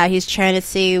homes. Yeah, he's trying to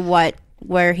see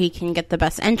where he can get the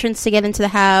best entrance to get into the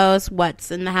house,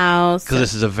 what's in the house. Because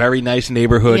this is a very nice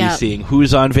neighborhood. Yep. He's seeing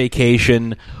who's on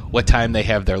vacation, what time they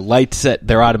have their lights set,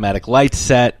 their automatic lights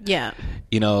set. Yeah.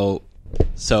 You know,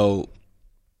 so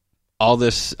all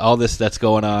this that's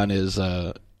going on is,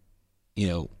 you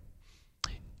know,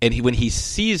 and when he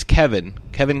sees Kevin,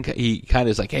 he kind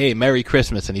of is like, "Hey, Merry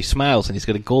Christmas," and he smiles, and he's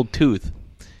got a gold tooth.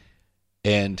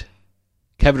 And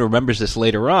Kevin remembers this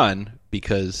later on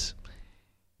because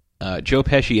Joe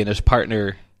Pesci and his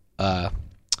partner,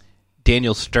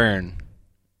 Daniel Stern,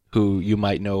 who you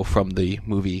might know from the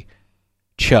movie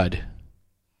Chud,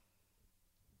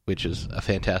 which is a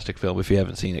fantastic film. If you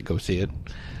haven't seen it, go see it.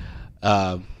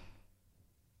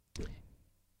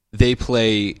 They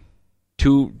play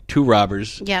two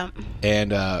robbers. Yeah.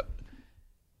 And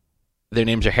their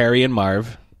names are Harry and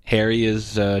Marv. Harry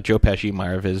is Joe Pesci.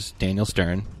 Marv is Daniel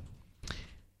Stern.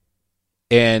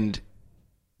 And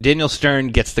Daniel Stern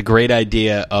gets the great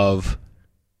idea of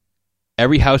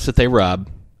every house that they rob,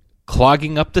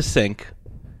 clogging up the sink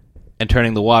and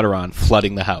turning the water on,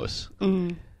 flooding the house.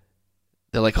 Mm.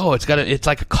 They're like, "Oh, it's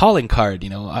like a calling card, you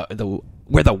know.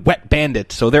 We're the wet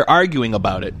bandits." So they're arguing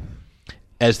about it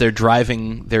as they're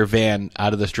driving their van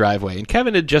out of this driveway. And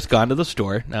Kevin had just gone to the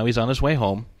store. Now he's on his way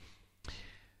home.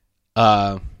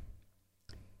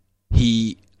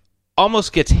 He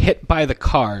almost gets hit by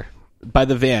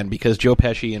the van, because Joe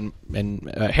Pesci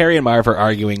and Harry and Marv are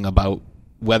arguing about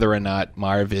whether or not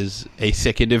Marv is a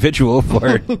sick individual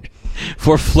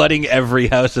for flooding every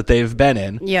house that they've been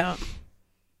in. Yeah.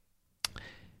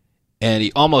 And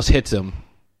he almost hits him.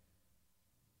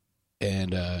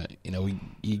 And, you know,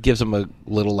 he gives him a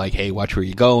little like, "Hey, watch where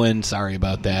you're going. Sorry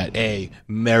about that. Hey,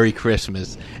 Merry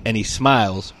Christmas." And he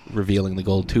smiles, revealing the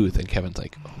gold tooth. And Kevin's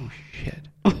like, "Oh, shit.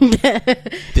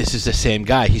 This is the same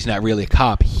guy. He's not really a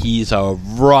cop. He's a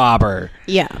robber."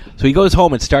 Yeah. So he goes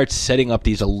home and starts setting up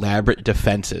these elaborate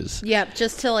defenses. Yep,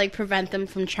 just to like prevent them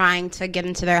from trying to get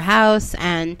into their house.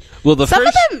 And Well, some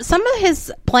of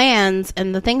his plans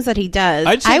and the things that he does,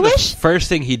 I'd say I the wish first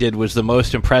thing he did was the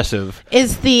most impressive.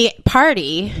 is the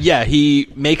party. Yeah,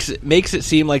 he makes it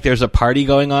seem like there's a party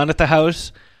going on at the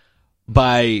house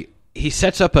he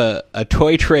sets up a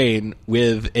toy train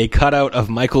with a cutout of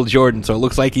Michael Jordan, so it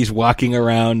looks like he's walking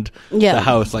around the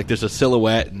house, like there's a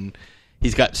silhouette, and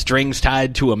he's got strings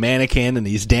tied to a mannequin, and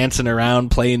he's dancing around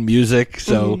playing music.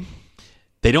 So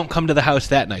they don't come to the house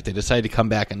that night. They decide to come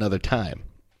back another time.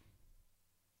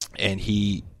 And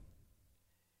he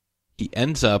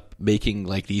ends up making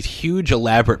like these huge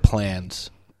elaborate plans.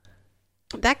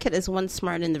 That kid is one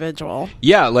smart individual.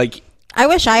 Yeah, like I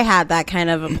wish I had that kind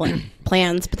of a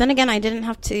plans, but then again, I didn't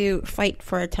have to fight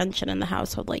for attention in the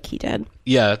household like he did.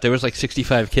 Yeah, there was like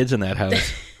 65 kids in that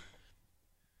house.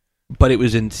 But it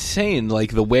was insane,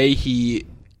 like the way he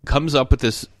comes up with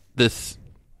this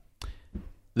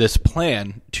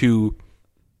plan to,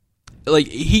 like,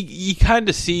 you kind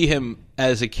of see him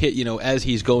as a kid, you know, as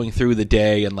he's going through the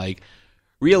day and like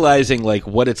realizing like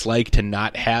what it's like to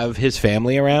not have his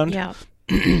family around. Yeah.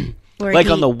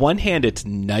 Like, on the one hand, it's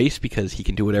nice because he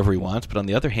can do whatever he wants, but on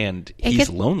the other hand,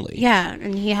 he's lonely. Yeah,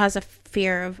 and he has a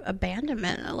fear of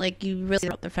abandonment. Like, you really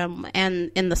wrote the film, and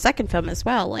in the second film as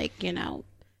well, like, you know,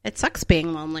 it sucks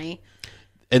being lonely.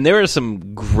 And there are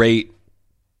some great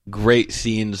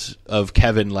scenes of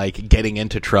Kevin, like, getting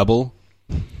into trouble.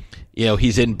 You know,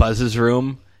 he's in Buzz's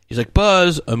room. He's like,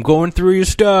 "Buzz, I'm going through your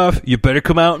stuff. You better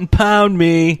come out and pound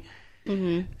me."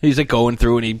 Mm-hmm. He's, like, going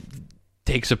through, and he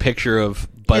takes a picture of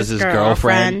Buzz's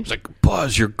girlfriend. He's like,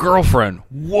 "Buzz, your girlfriend."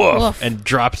 Woof. And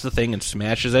drops the thing and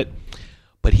smashes it.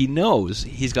 But he knows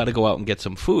he's got to go out and get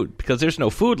some food because there's no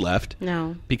food left.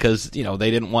 No. Because, you know,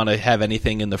 they didn't want to have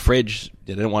anything in the fridge.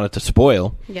 They didn't want it to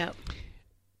spoil. Yep.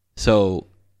 So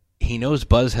he knows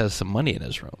Buzz has some money in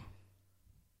his room.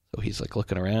 So he's like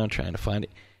looking around trying to find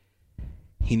it.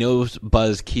 He knows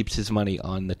Buzz keeps his money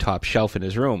on the top shelf in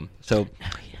his room. So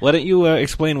why don't you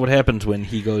explain what happens when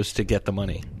he goes to get the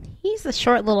money? He's a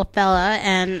short little fella,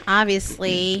 and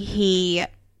obviously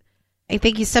I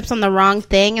think he steps on the wrong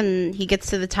thing, and he gets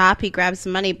to the top, he grabs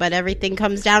the money, but everything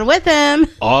comes down with him.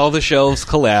 All the shelves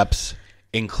collapse,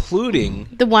 including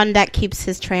the one that keeps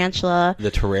his tarantula. The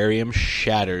terrarium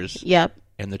shatters. Yep.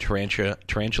 And the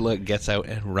tarantula gets out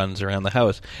and runs around the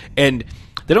house. And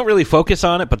they don't really focus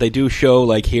on it, but they do show,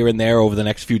 like, here and there over the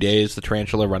next few days, the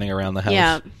tarantula running around the house.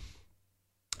 Yeah.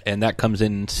 and that comes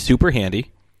in super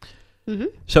handy.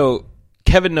 So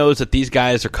Kevin knows that these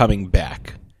guys are coming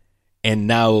back, and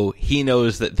now he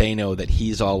knows that they know that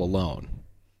he's all alone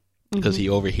because he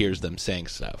overhears them saying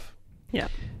stuff. Yeah.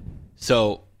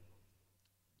 So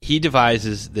he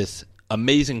devises this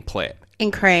amazing plan.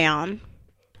 In crayon.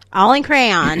 All in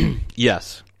crayon.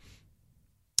 Yes.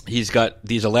 He's got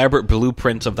these elaborate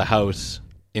blueprints of the house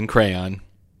in crayon.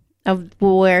 Of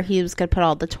where he was going to put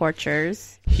all the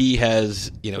tortures. He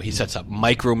has, he sets up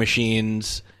micro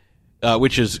machines,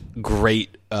 which is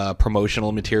great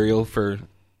promotional material for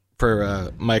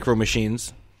micro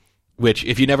machines. Which,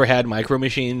 if you never had micro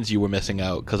machines, you were missing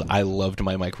out, because I loved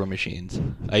my micro machines.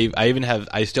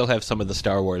 I still have some of the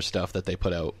Star Wars stuff that they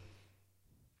put out.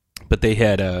 But he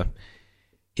had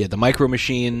the micro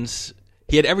machines.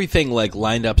 He had everything like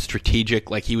lined up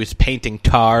strategic. Like he was painting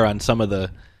tar on some of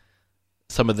the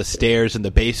stairs in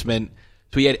the basement.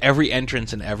 So he had every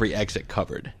entrance and every exit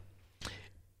covered.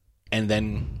 And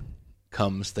then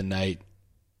comes the night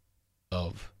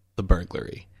of the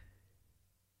burglary.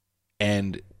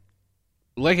 And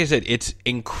like I said, it's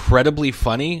incredibly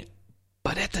funny,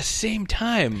 but at the same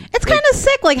time, it's kind of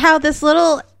sick, like how this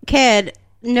little kid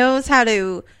knows how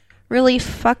to really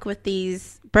fuck with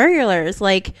these burglars.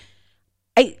 Like,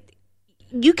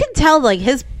 you can tell, like,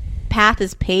 his path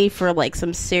is paved for like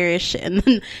some serious shit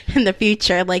in the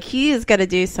future. Like, he is gonna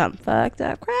do some fucked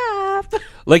up crap.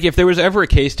 Like, if there was ever a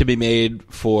case to be made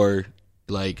for,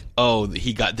 like, oh,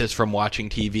 he got this from watching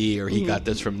TV, or he got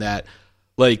this from that,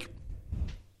 like.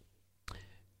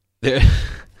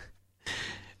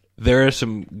 There are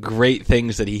some great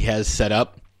things that he has set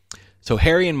up. So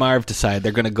Harry and Marv decide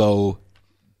they're going to go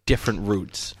different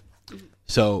routes.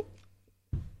 So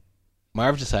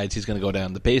Marv decides he's going to go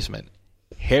down the basement.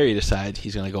 Harry decides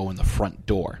he's going to go in the front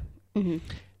door.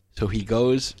 So he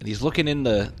goes, and he's looking in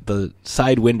the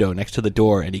side window next to the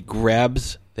door, and he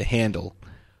grabs the handle.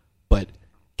 But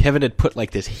Kevin had put like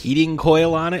this heating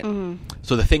coil on it,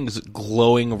 so the thing's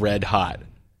glowing red hot.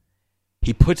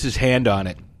 He puts his hand on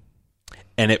it,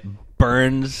 and it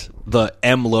burns the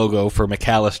M logo for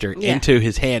McAllister into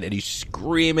his hand, and he's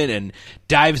screaming and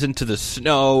dives into the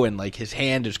snow, and like his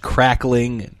hand is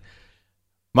crackling. And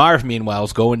Marv, meanwhile,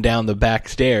 is going down the back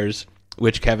stairs,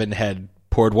 which Kevin had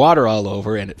poured water all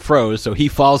over, and it froze, so he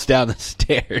falls down the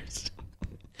stairs.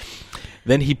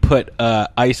 Then he put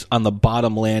ice on the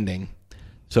bottom landing,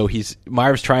 so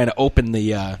Marv's trying to open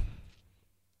the.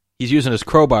 He's using his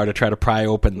crowbar to try to pry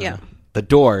open the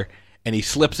door, and he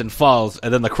slips and falls,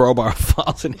 and then the crowbar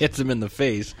falls and hits him in the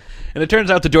face. And it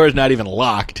turns out the door is not even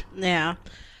locked. Yeah.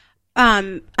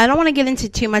 I don't want to get into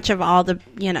too much of all the,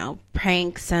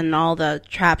 pranks and all the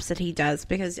traps that he does,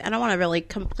 because I don't want to really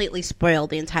completely spoil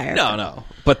the entire film. No.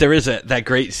 But there is that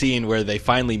great scene where they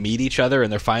finally meet each other,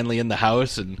 and they're finally in the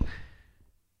house, and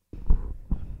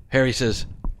Harry says,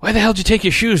 "Why the hell did you take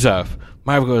your shoes off?"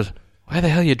 Marv goes, "Why the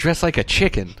hell you dress like a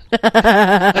chicken?"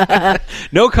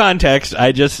 No context.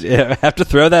 I just have to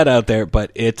throw that out there,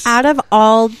 but it's... Out of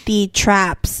all the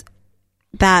traps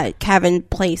that Kevin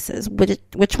places,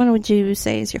 which one would you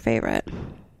say is your favorite?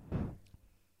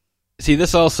 See,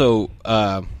 this also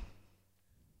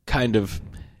kind of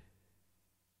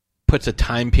puts a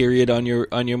time period on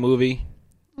your movie.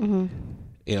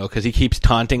 Because he keeps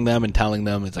taunting them and telling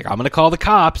them, it's like, "I'm going to call the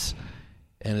cops."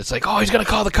 And it's like, oh, he's going to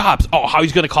call the cops. Oh, how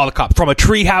he's going to call the cops? From a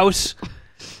treehouse?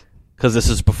 Because this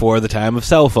is before the time of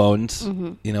cell phones.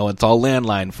 It's all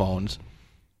landline phones.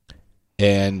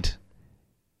 And,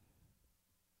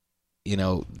 he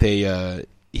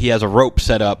has a rope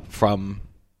set up from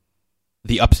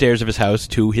the upstairs of his house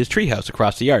to his treehouse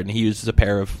across the yard. And he uses a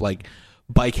pair of, like,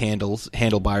 bike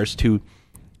handlebars to,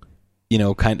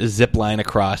 kind of zip line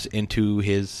across into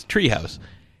his treehouse.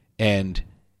 And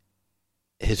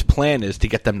his plan is to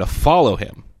get them to follow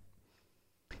him.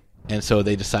 And so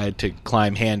they decide to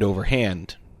climb hand over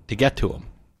hand to get to him.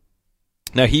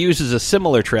 Now, he uses a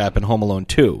similar trap in Home Alone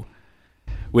 2,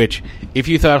 which, if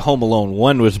you thought Home Alone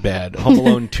 1 was bad, Home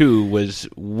Alone 2 was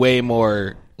way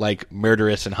more, like,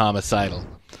 murderous and homicidal.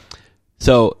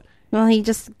 So... Well, he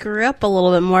just grew up a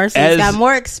little bit more, so he's got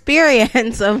more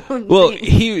experience. Well,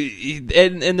 he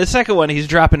in the second one, he's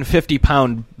dropping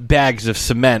 50-pound bags of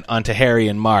cement onto Harry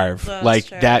and Marv.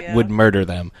 That would murder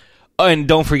them. Oh, and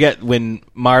don't forget when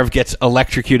Marv gets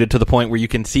electrocuted to the point where you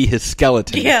can see his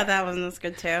skeleton. Yeah, that one was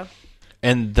good too.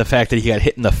 And the fact that he got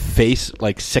hit in the face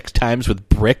like 6 times with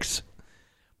bricks.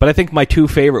 But I think my 2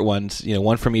 favorite ones,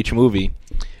 one from each movie,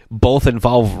 both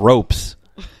involve ropes.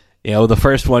 The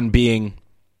first one being...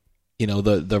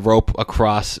 the rope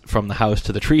across from the house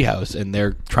to the treehouse, and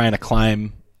they're trying to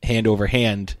climb hand over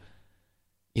hand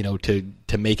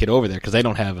to make it over there because they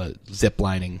don't have a zip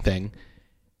lining thing.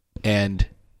 And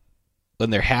when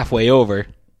they're halfway over,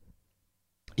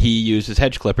 he uses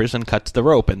hedge clippers and cuts the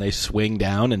rope, and they swing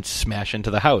down and smash into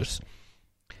the house.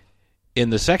 In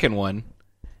the second one,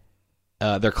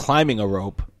 they're climbing a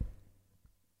rope,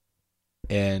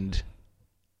 and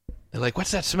they're like,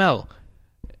 "What's that smell?"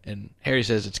 And Harry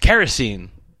says, "It's kerosene.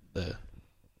 The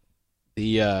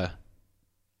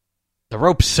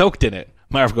rope's soaked in it."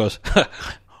 Marv goes,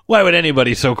 "Why would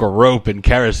anybody soak a rope in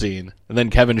kerosene?" And then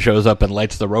Kevin shows up and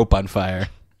lights the rope on fire.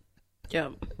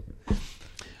 Yep.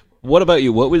 What about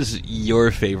you? What was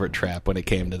your favorite trap when it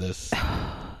came to this?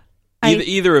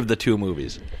 Either of the two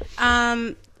movies.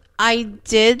 I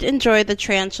did enjoy the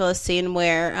tarantula scene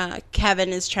where Kevin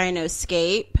is trying to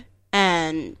escape,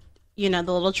 and the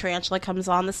little tarantula comes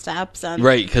on the steps, and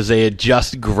Right, because they had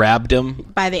just grabbed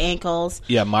him by the ankles.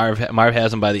 Yeah, Marv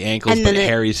has him by the ankles, And but then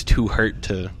Harry's too hurt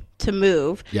to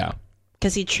move. Yeah,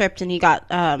 because he tripped and he got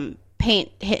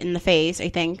paint hit in the face, I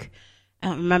think. I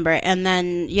don't remember. And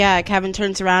then, Kevin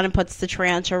turns around and puts the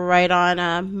tarantula right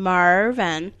on Marv,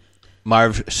 and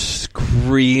Marv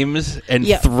screams and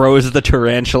Yep. throws the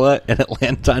tarantula, and it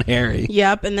lands on Harry.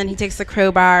 Yep, and then he takes the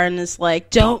crowbar and is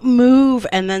like, "Don't move,"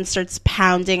 and then starts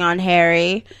pounding on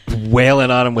Harry.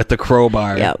 Wailing on him with the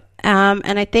crowbar. Yep.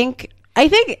 And I think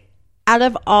out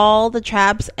of all the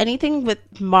traps, anything with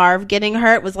Marv getting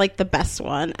hurt was like the best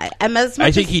one. I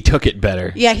think he took it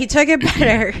better. Yeah, he took it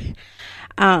better.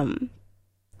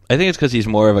 I think it's because he's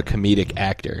more of a comedic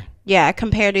actor. Yeah,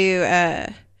 compared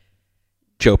to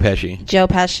Joe Pesci. Joe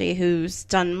Pesci, who's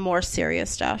done more serious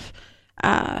stuff.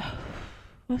 What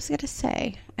was I going to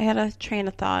say? I had a train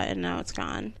of thought, and now it's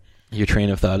gone. Your train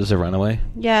of thought is a runaway?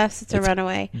 Yes, it's a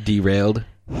runaway. Derailed?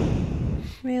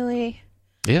 Really?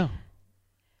 Yeah.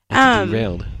 It's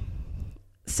derailed.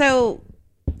 So,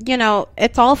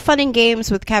 it's all fun and games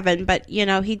with Kevin, but,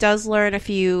 he does learn a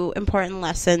few important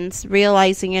lessons,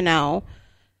 realizing,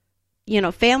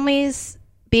 families,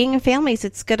 being in families,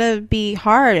 it's going to be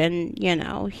hard. And,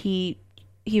 he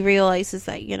realizes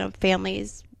that, family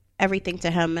is everything to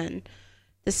him. And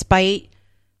despite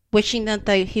wishing that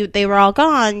they were all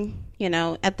gone,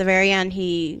 at the very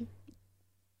end,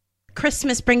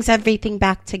 Christmas brings everything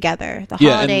back together. The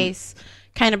holidays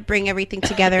kind of bring everything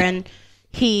together, and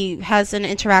he has an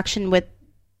interaction with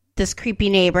this creepy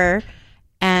neighbor,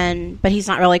 but he's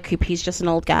not really creepy, he's just an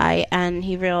old guy, and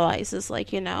he realizes,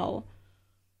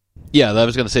 Yeah, I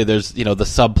was going to say there's, the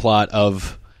subplot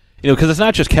of, because it's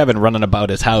not just Kevin running about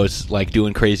his house,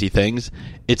 doing crazy things.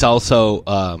 It's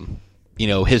also,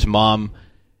 his mom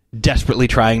desperately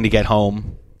trying to get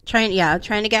home. Trying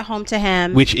to get home to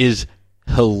him. Which is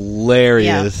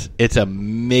hilarious. Yeah. It's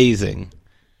amazing.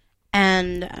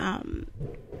 And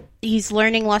he's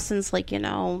learning lessons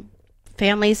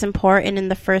family's important in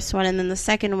the first one, and then the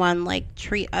second one,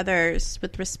 treat others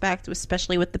with respect,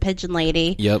 especially with the pigeon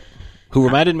lady. Yep. Who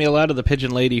reminded me a lot of the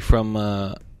pigeon lady from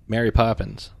Mary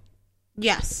Poppins.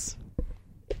 Yes.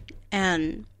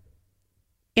 And,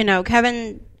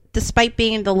 Kevin, despite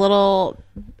being the little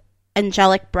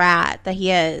angelic brat that he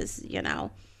is,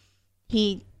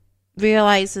 he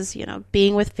realizes,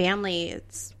 being with family,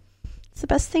 it's the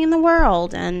best thing in the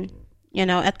world. And,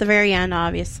 at the very end,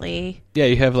 obviously. Yeah,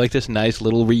 you have this nice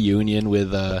little reunion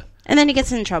with... And then he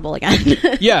gets in trouble again.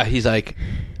 Yeah, he's like,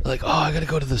 oh, I gotta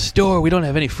go to the store. We don't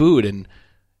have any food. And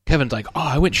Kevin's like, oh,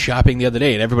 I went shopping the other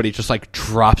day. And everybody just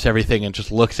drops everything and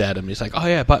just looks at him. He's like, oh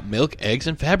yeah, I bought milk, eggs,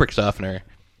 and fabric softener.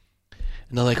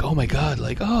 And they're like, oh my God,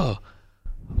 oh,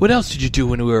 what else did you do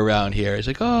when we were around here? He's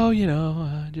like, oh,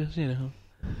 just,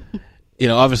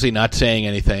 obviously not saying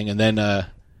anything. And then the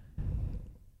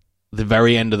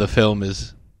very end of the film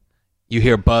is you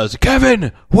hear Buzz,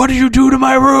 Kevin, what did you do to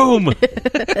my room?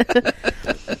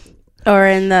 Or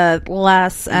in the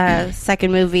last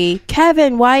second movie,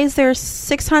 Kevin, why is there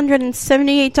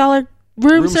 $678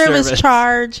 room service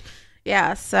charge?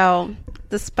 Yeah, so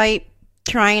despite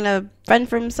trying to fend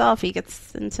for himself, he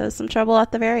gets into some trouble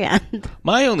at the very end.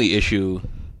 My only issue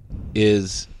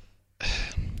is...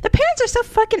 the parents are so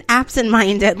fucking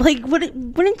absent-minded.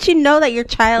 Wouldn't you know that your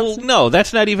child's... Well, no,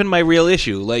 that's not even my real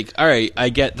issue. All right, I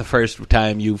get the first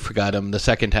time you forgot him. The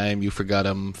second time you forgot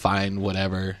him. Fine,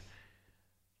 whatever.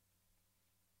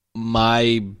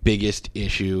 My biggest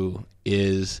issue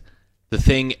is the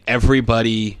thing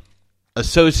everybody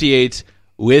associates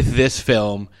with this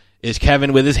film is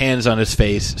Kevin with his hands on his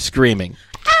face screaming.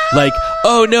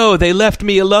 Oh no, they left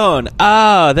me alone.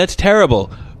 Ah, that's terrible.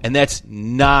 And that's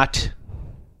not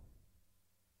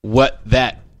what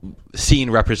that scene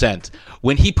represents.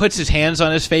 When he puts his hands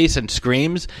on his face and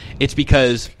screams, it's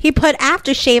because He put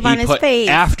aftershave on he his put face.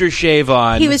 aftershave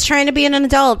on. He was trying to be an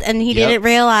adult, and he Yep. didn't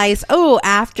realize,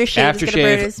 aftershave is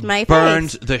going to aftershave my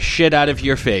burns face. the shit out of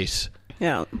your face.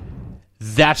 Yeah.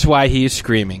 That's why he's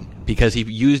screaming, because he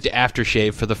used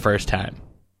aftershave for the first time.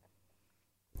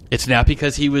 It's not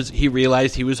because he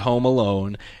realized he was home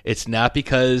alone. It's not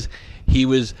because he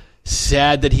was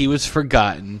sad that he was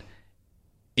forgotten.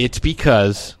 It's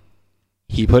because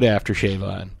he put aftershave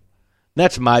on.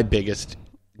 That's my biggest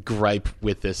gripe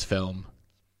with this film.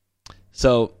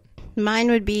 So Mine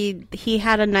would be he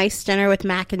had a nice dinner with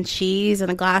mac and cheese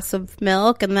and a glass of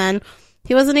milk, and then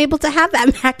he wasn't able to have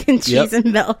that mac and cheese Yep.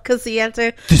 and milk because he had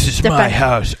to. this is my defend-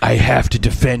 house. I have to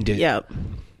defend it. Yep.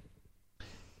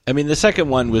 I mean, the second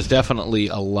one was definitely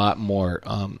a lot more.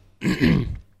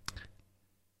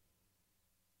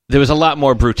 There was a lot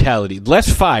more brutality,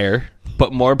 less fire,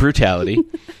 but more brutality.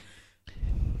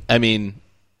 I mean,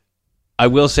 I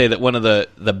will say that one of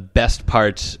the best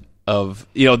parts of,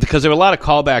 because there were a lot of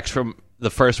callbacks from the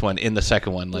first one in the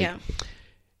second one, like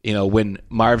when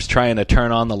Marv's trying to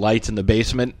turn on the lights in the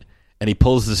basement and he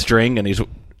pulls the string and he's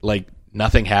like,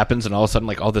 nothing happens, and all of a sudden,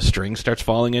 like, all the string starts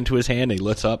falling into his hand, and he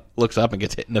looks up and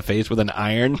gets hit in the face with an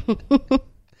iron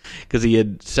because he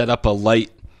had set up a light,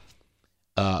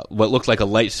 what looked like a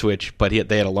light switch, but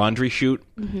they had a laundry chute.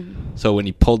 Mm-hmm. So when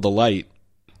he pulled the light,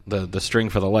 the string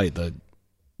for the light,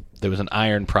 there was an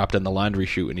iron propped in the laundry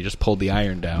chute, and he just pulled the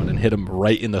iron down and hit him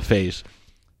right in the face.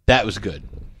 That was good.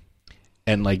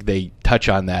 And like they touch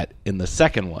on that in the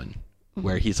second one,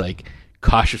 where he's like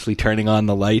cautiously turning on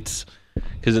the lights.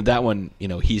 Because in that one,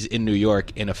 he's in New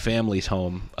York in a family's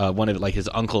home, one of like his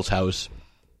uncle's house,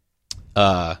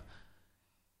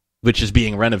 which is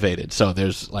being renovated. So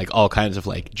there's like all kinds of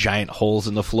like giant holes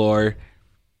in the floor.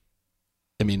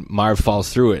 I mean, Marv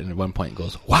falls through it and at one point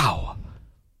goes, "Wow,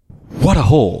 what a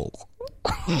hole!"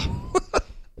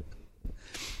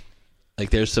 Like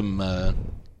there's some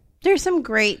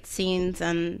great scenes,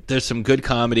 and there's some good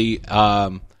comedy.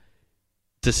 The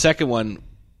second one.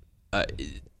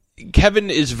 Kevin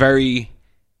is very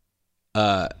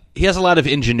he has a lot of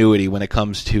ingenuity when it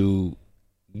comes to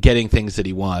getting things that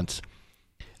he wants.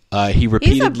 He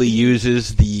repeatedly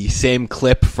uses the same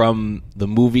clip from the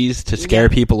movies to scare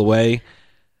people away.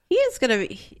 he is going to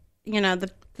be,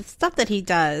 the stuff that he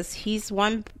does, he's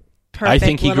one perfect I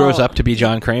think he little- grows up to be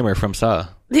John Kramer from Saw.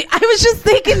 I was just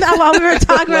thinking that while we were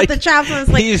talking Like, about the traps. I was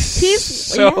like, he's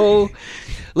so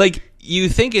like, you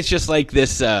think it's just like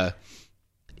this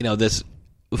this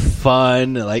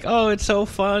fun, like, oh, it's so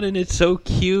fun and it's so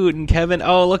cute, and Kevin,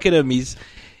 oh, look at him, he's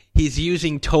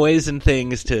using toys and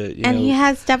things to and he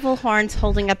has devil horns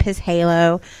holding up his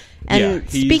halo. And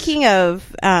speaking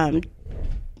of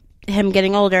him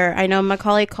getting older, I know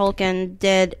Macaulay Culkin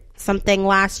did something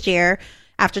last year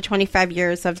after 25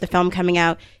 years of the film coming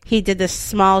out. He did this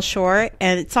small short,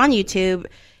 and it's on YouTube.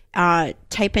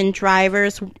 Type in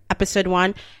Drivers episode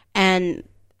 1, and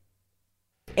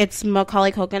it's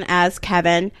Macaulay Culkin as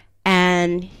Kevin,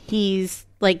 and he's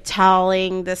like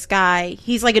telling this guy,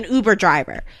 he's like an Uber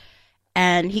driver,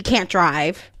 and he can't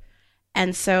drive.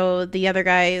 And so the other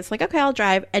guy is like, okay, I'll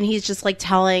drive. And he's just like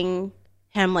telling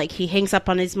him, like, he hangs up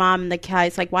on his mom, and the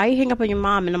guy's like, why you hang up on your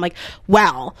mom? And I'm like,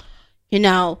 well,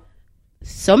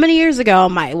 so many years ago,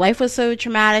 my life was so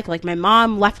traumatic. Like, my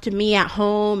mom left me at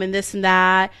home and this and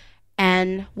that.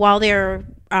 And while they're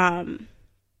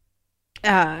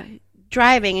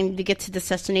driving and to get to this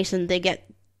destination, they get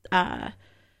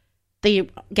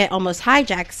almost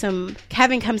hijacked. So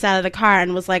Kevin comes out of the car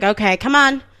and was like, okay, come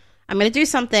on, I'm going to do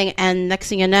something. And next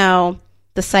thing you know,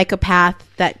 the psychopath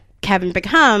that Kevin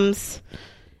becomes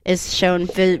is shown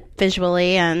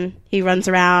visually, and he runs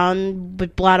around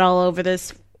with blood all over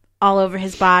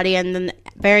his body. And then the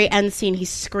very end scene, he's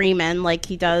screaming like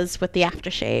he does with the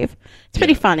aftershave. It's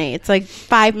pretty funny. It's like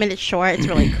 5 minutes short. It's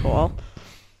really cool.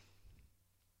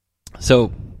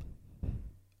 So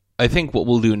I think what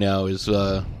we'll do now is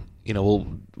we're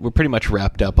pretty much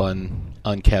wrapped up on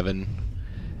Kevin,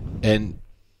 and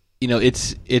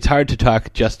it's hard to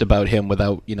talk just about him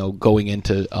without going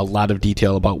into a lot of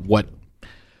detail about what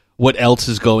else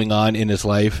is going on in his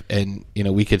life. And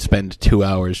we could spend 2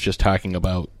 hours just talking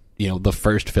about the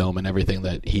first film and everything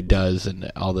that he does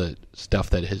and all the stuff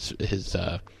that his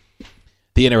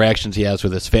the interactions he has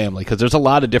with his family, because there's a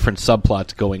lot of different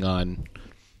subplots going on.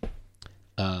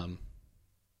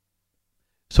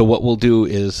 So what we'll do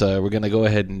is we're going to go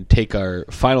ahead and take our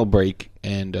final break,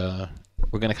 and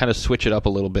we're going to kind of switch it up a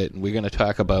little bit, and we're going to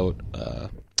talk about,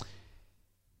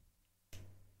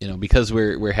 because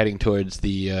we're heading towards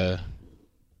the,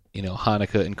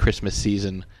 Hanukkah and Christmas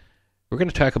season, we're going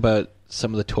to talk about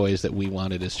some of the toys that we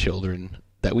wanted as children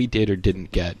that we did or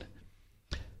didn't get.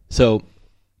 So,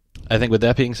 I think with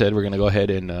that being said, we're going to go ahead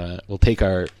and we'll take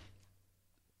our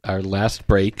last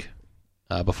break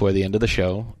before the end of the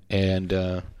show, and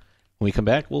when we come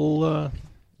back, we'll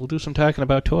do some talking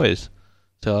about toys.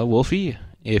 So, Wolfie,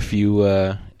 if you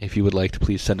would like to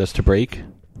please send us to break.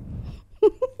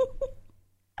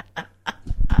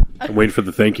 I'm waiting for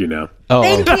the thank you now. Oh,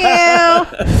 Thank you.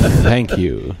 thank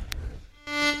you.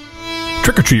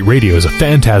 Trick or Treat Radio is a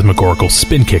phantasmagorical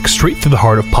spin kick straight through the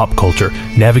heart of pop culture,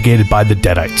 navigated by the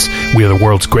Deadites. We are the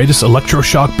world's greatest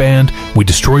electroshock band, we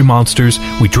destroy monsters,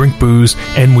 we drink booze,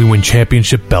 and we win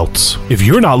championship belts. If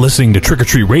you're not listening to Trick or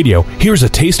Treat Radio, here's a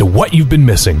taste of what you've been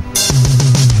missing.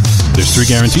 There's 3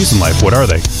 guarantees in life. What are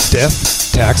they?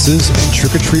 Death, taxes, and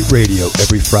Trick or Treat Radio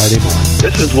every Friday morning.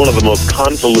 This is one of the most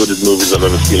convoluted movies I've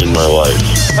ever seen in my life.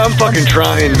 I'm fucking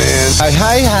trying, man.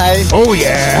 Hi. Oh,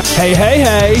 yeah.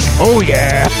 Hey. Oh,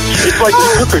 yeah. It's like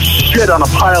you took a shit on a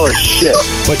pile of shit.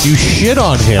 But you shit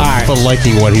on him for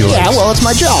liking what he likes. Yeah, well, it's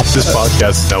my job. This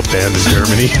podcast is now banned in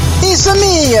Germany. It's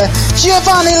me,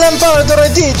 Giovanni Lombardo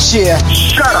Radici.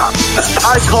 Shut up.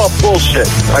 I call bullshit.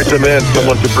 I demand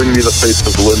someone to bring me the face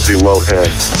of Lindsay Lohan.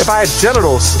 If I had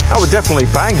genitals, I would definitely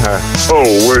bang her. Oh,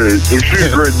 wait. She's a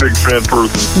great big fan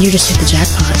person. You just hit the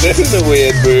jackpot. This is a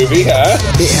weird movie, huh?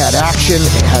 It had action,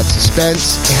 it had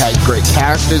suspense, it had great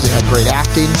characters, it had great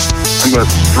acting. I'm going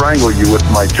to strangle you with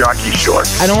my jockey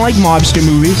shorts. I don't like mobster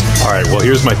movies. All right, well,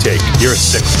 here's my take. You're a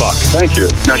sick fuck. Thank you.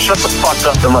 Now shut the fuck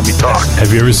up and let me talk.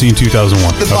 Have you ever seen 2001?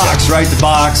 The box, right? The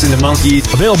box and the monkey.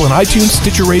 Available on iTunes,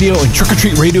 Stitcher Radio, and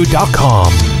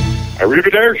trickortreatradio.com.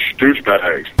 Arrivederci,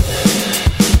 douchebags.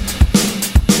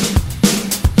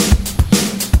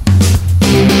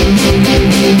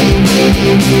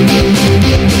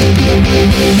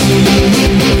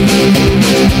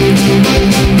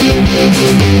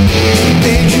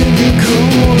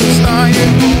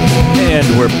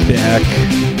 And we're back.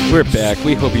 We're back.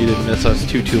 We hope you didn't miss us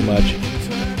too much.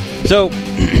 So,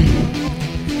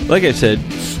 like I said,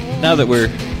 now that we're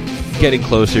getting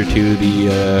closer to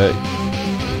the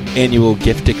annual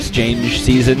gift exchange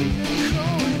season,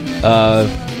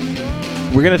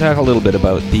 we're going to talk a little bit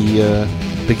about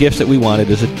the gifts that we wanted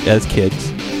as kids,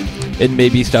 and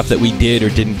maybe stuff that we did or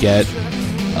didn't get.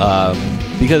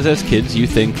 Because as kids, you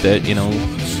think that, you know,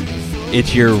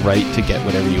 it's your right to get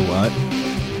whatever you want.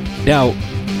 Now,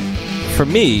 for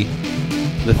me,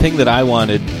 the thing that I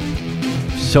wanted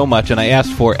so much, and I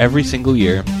asked for every single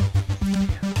year,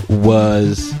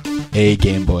 was a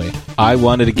Game Boy. I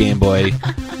wanted a Game Boy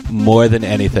more than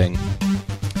anything.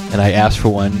 And I asked for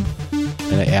one,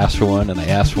 and I asked for one, and I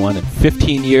asked for one, and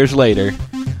 15 years later,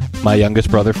 my youngest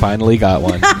brother finally got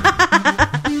one.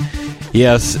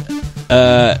 Yes,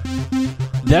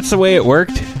 that's the way it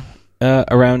worked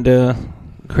around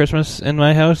Christmas in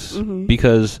my house,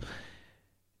 because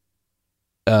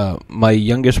my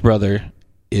youngest brother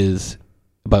is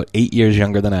about 8 years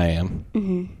younger than I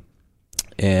am,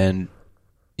 and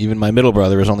even my middle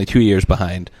brother is only 2 years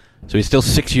behind, so he's still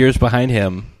 6 years behind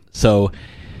him. So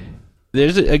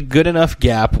there's a good enough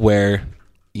gap where,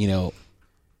 you know,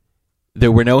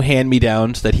 there were no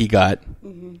hand-me-downs that he got.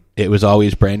 It was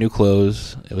always brand new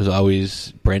clothes, it was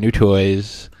always brand new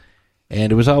toys,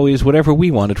 and it was always whatever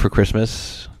we wanted for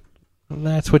Christmas.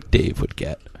 That's what Dave would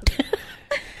get.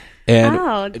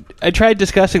 And I tried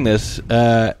discussing this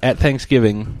at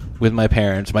Thanksgiving with my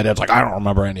parents. My dad's like, I don't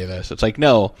remember any of this. It's like,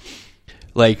 no.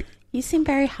 Like, you seem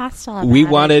very hostile about we it.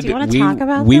 wanted, Do you want to talk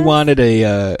about we this? wanted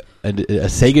a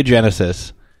Sega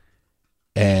Genesis,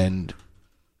 and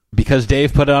because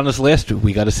Dave put it on his list,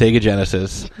 we got a Sega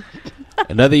Genesis.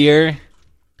 Another year,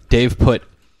 Dave put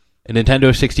a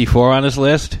Nintendo 64 on his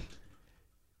list.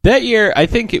 That year, I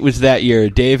think it was that year,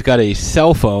 Dave got a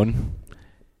cell phone,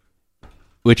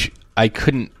 which I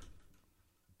couldn't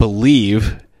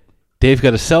believe. Dave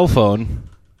got a cell phone.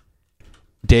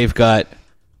 Dave got...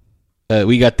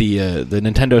 we got the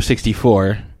Nintendo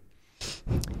 64.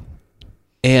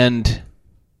 And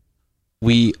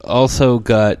we also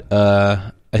got...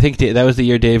 I think that was the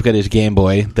year Dave got his Game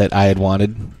Boy that I had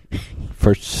wanted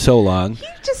for so long. You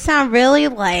just sound really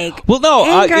like it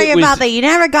angry was, about that you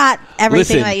never got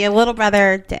everything listen, that your little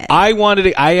brother did. I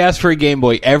asked for a Game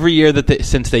Boy every year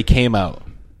since they came out.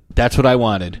 That's what I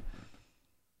wanted.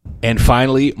 And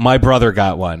finally, my brother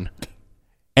got one.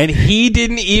 And he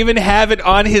didn't even have it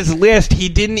on his list. He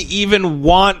didn't even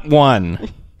want one. Oh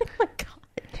my God.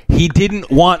 He didn't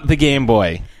want the Game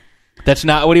Boy. That's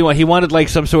not what he wanted. He wanted like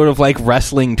some sort of like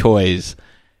wrestling toys.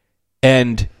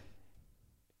 And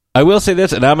I will say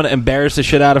this, and I'm going to embarrass the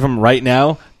shit out of him right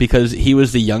now because he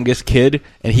was the youngest kid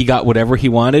and he got whatever he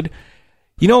wanted.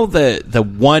 You know the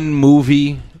one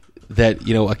movie that,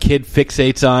 you know, a kid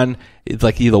fixates on? It's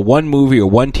like either one movie or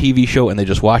one TV show, and they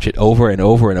just watch it over and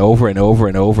over and over and over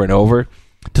and over and over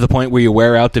to the point where you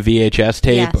wear out the VHS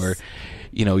tape or,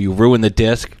 you know, you ruin the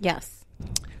disc. Yes.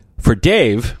 For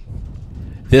Dave,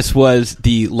 this was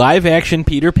the live-action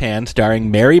Peter Pan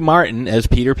starring Mary Martin as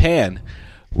Peter Pan.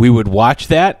 We would watch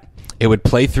that. It would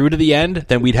play through to the end.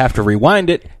 Then we'd have to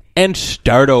rewind it and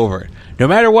start over. No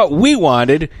matter what we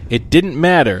wanted, it didn't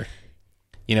matter.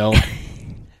 You know,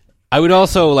 I would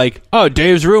also like, oh,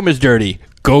 Dave's room is dirty.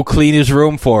 Go clean his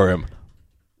room for him.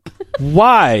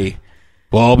 Why?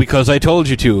 Well, because I told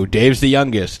you to. Dave's the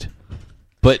youngest.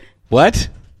 But what?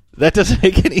 That doesn't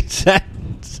make any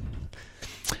sense.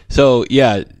 So,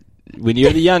 yeah, when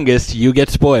you're the youngest, you get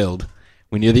spoiled.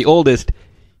 When you're the oldest,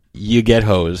 you get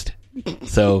hosed.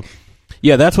 So,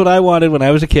 yeah, that's what I wanted when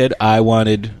I was a kid. I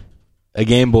wanted a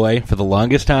Game Boy for the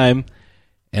longest time,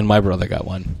 and my brother got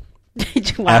one.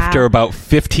 Wow. After about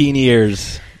 15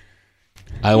 years,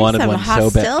 I wanted one so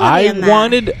bad. I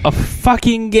wanted a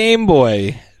fucking Game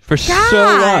Boy for so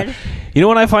long. You know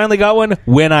when I finally got one?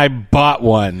 When I bought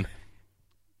one.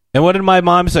 And what did my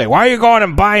mom say? Why are you going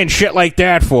and buying shit like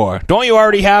that for? Don't you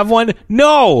already have one?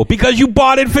 No, because you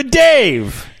bought it for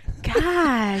Dave.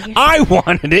 God. I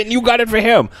wanted it and you got it for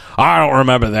him. I don't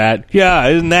remember that. Yeah,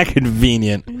 isn't that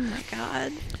convenient? Oh my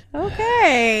God.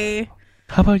 Okay.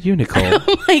 How about you, Nicole?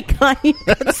 Oh my God, you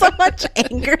got so much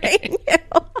anger in you.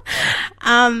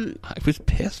 I was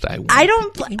pissed. I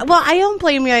don't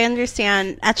blame you. I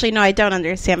understand. Actually, no, I don't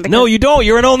understand. No, you don't.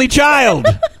 You're an only child.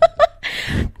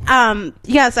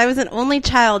 Yes, I was an only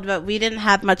child, but we didn't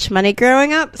have much money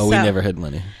growing up. Oh, we never had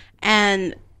money.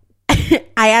 And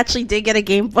I actually did get a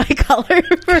Game Boy Color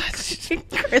for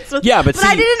Christmas. Yeah, but see,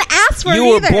 I didn't ask for it either.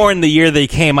 You were born the year they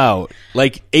came out,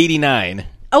 like 89.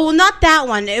 Oh, well, not that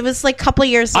one. It was like a couple of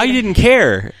years later. I didn't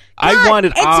care. I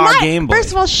wanted our Game Boy.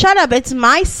 First of all, shut up. It's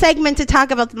my segment to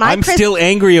talk about my I'm still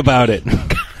angry about it.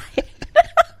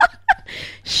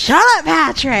 Shut up,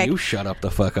 Patrick. You shut up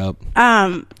the fuck up.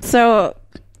 So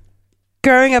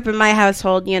growing up in my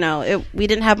household, you know, we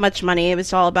didn't have much money. It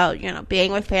was all about, you know,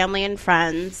 being with family and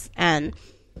friends. And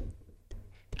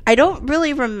I don't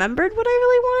really remember what I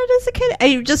really wanted as a kid.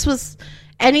 I just was,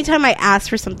 anytime I asked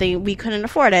for something, we couldn't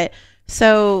afford it.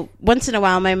 So once in a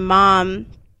while, my mom,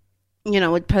 you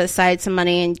know, would put aside some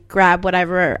money and grab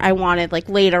whatever I wanted, like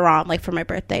later on, like for my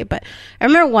birthday. But I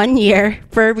remember one year,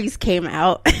 Furbies came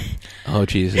out. Oh,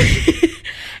 Jesus.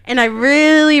 And I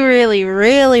really, really,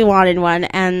 really wanted one.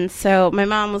 And so my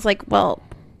mom was like, well,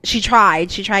 she tried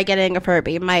getting a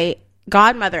Furby. My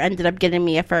godmother ended up getting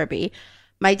me a Furby.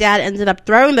 My dad ended up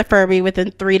throwing the Furby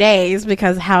within 3 days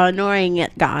because of how annoying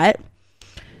it got.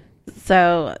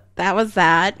 So that was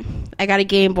that. I got a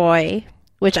Game Boy,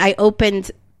 which I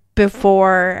opened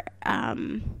before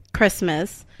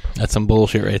Christmas. That's some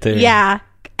bullshit right there. Yeah.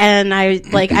 And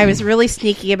I was really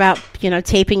sneaky about, you know,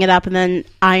 taping it up, and then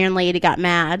Iron Lady got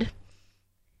mad.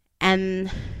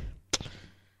 And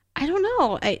I don't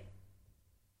know.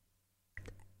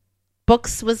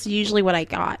 Books was usually what I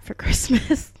got for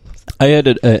Christmas. I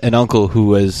had an uncle who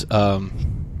was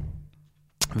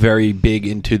very big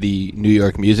into the New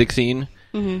York music scene,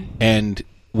 and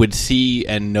would see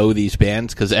and know these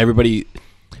bands because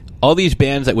all these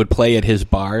bands that would play at his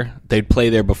bar, they'd play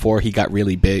there before they got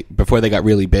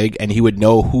really big, and he would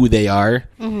know who they are.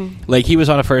 Like, he was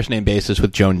on a first name basis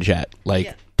with Joan Jett.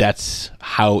 Like, that's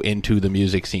how into the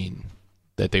music scene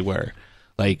that they were.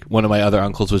 Like, one of my other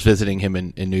uncles was visiting him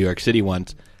in New York City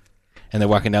once, and they're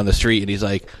walking down the street, and he's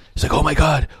like, oh my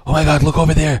God, look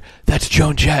over there, that's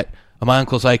Joan Jett. And my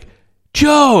uncle's like,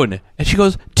 Joan! And she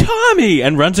goes, Tommy!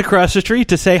 And runs across the street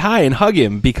to say hi and hug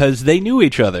him because they knew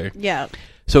each other. Yeah.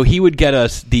 So he would get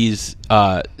us these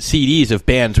CDs of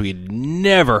bands we'd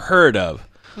never heard of.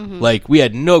 Like, we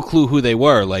had no clue who they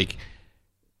were. Like,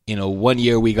 you know, one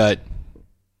year we got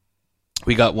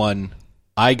one.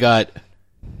 I got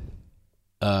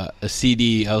a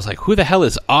CD. I was like, who the hell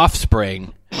is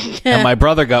Offspring? And my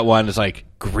brother got one. It's like,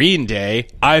 Green Day.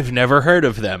 I've never heard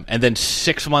of them. And then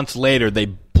 6 months later, they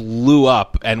blew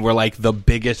up and were like the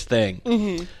biggest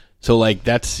thing. So, like,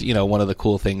 that's, you know, one of the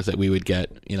cool things that we would get,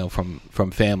 you know, from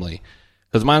family.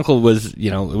 Because my uncle was,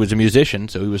 you know, was a musician,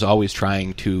 so he was always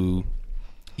trying to,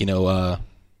 you know,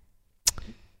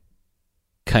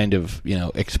 kind of, you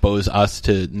know, expose us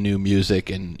to new music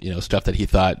and, you know, stuff that he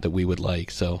thought that we would like.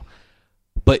 So,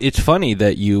 but it's funny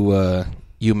that you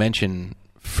mention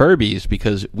Furbies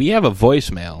because we have a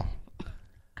voicemail.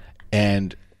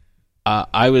 And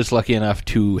I was lucky enough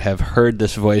to have heard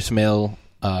this voicemail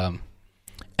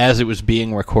as it was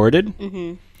being recorded.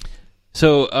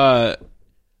 So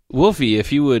Wolfie,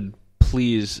 if you would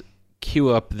please cue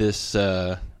up this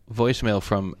voicemail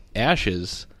from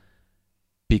Ashes,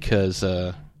 because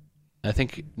I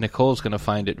think Nicole's going to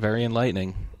find it very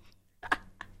enlightening.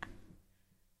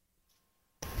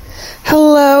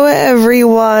 Hello,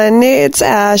 everyone. It's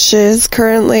Ashes,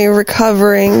 currently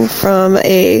recovering from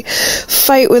a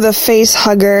fight with a face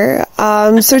hugger.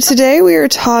 So today we are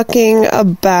talking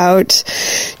about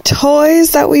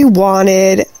toys that we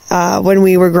wanted when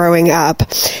we were growing up.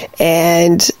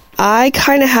 And I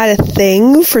kind of had a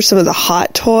thing for some of the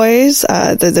hot toys,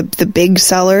 the big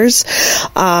sellers.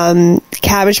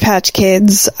 Cabbage Patch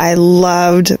Kids. I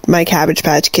loved my Cabbage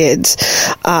Patch Kids.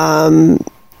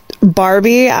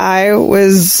 Barbie, I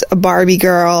was a Barbie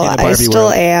girl. I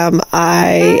still am.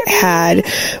 I had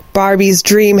Barbie's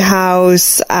Dream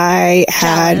House. I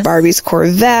had Barbie's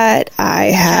Corvette. I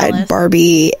had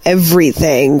Barbie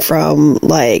everything, from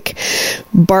like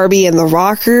Barbie and the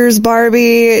Rockers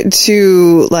Barbie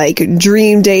to like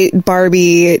Dream Date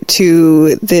Barbie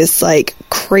to this like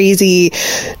crazy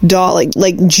doll,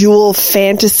 like Jewel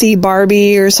Fantasy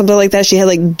Barbie or something like that. She had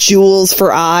like jewels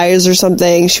for eyes or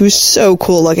something. She was so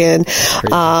cool looking.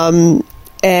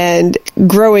 And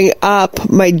growing up,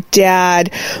 my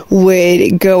dad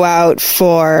would go out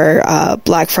for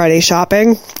Black Friday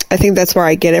shopping. I think that's where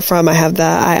I get it from.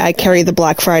 I carry the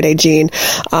Black Friday gene.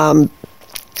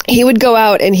 He would go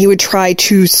out and he would try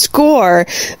to score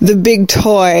the big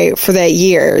toy for that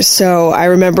year. So I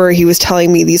remember he was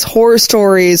telling me these horror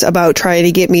stories about trying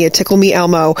to get me a Tickle Me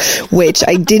Elmo, which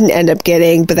I didn't end up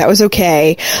getting, but that was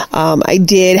okay. I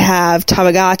did have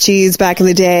Tamagotchis back in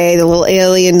the day, the little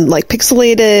alien, like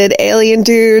pixelated alien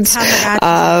dudes.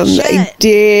 I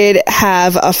did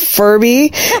have a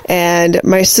Furby, and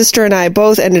my sister and I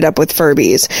both ended up with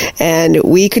Furbies, and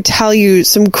we could tell you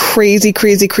some crazy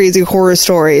horror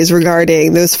stories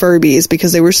regarding those Furbies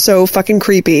because they were so fucking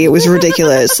creepy. It was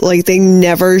ridiculous. Like, they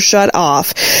never shut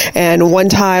off. And one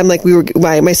time, like,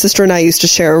 my sister and I used to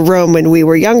share a room when we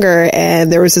were younger,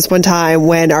 and there was this one time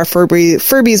when our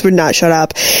Furbies would not shut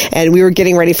up, and we were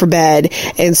getting ready for bed,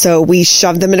 and so we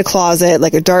shoved them in a closet,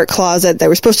 like a dark closet that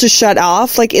were supposed to shut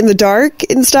off, like, in the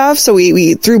dark and stuff. So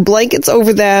we threw blankets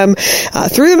over them,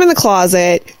 threw them in the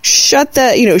closet, shut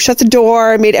the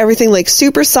door, made everything like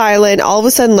super silent. All of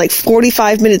a sudden, like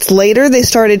 45 minutes later, they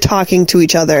started talking to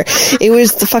each other. It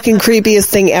was the fucking creepiest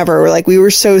thing ever. Like, we were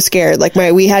so scared. Like,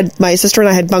 my sister and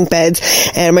I had bunk beds,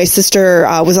 and my sister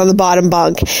was on the bottom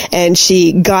bunk, and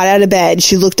she got out of bed.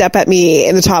 She looked up at me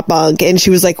in the top bunk, and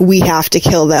she was like, "We have to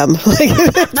kill them." Like,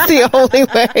 that's the only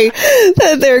way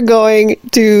that they're going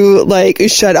to like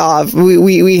shut off.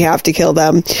 We have to kill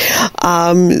them.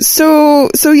 So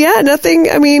yeah,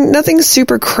 nothing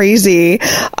super crazy.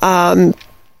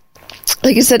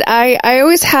 Like I said, I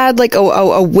always had like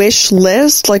a wish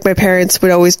list. Like, my parents would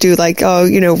always do like,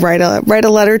 write a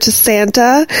letter to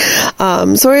Santa.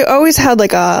 So I always had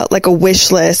like a wish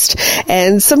list,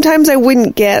 and sometimes I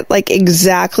wouldn't get like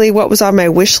exactly what was on my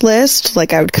wish list.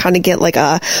 Like, I would kind of get like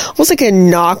almost like a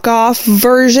knockoff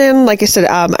version. Like I said,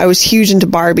 I was huge into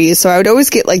Barbie, so I would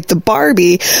always get like the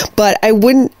Barbie, but I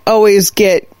wouldn't always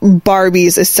get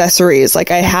Barbie's accessories. Like,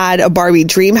 I had a Barbie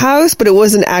Dream House, but it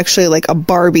wasn't actually like a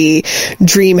Barbie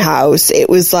Dream House. It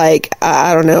was like,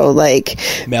 I don't know, like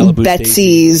Malibu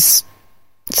Betsy's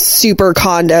super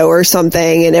condo or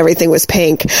something, and everything was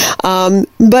pink.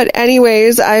 But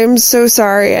anyways, I'm so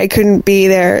sorry I couldn't be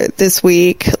there this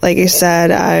week. Like I said,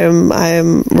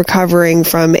 I'm recovering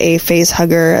from a face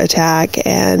hugger attack,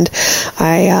 and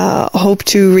I hope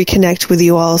to reconnect with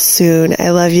you all soon. I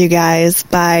love you guys.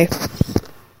 Bye.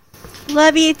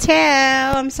 Love you too.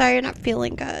 I'm sorry you're not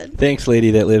feeling good. Thanks,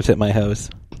 lady that lives at my house.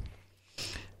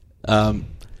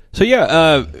 So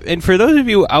yeah, and for those of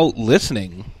you out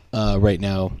listening right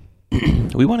now,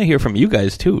 we want to hear from you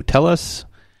guys too. Tell us,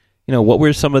 what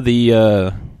were some of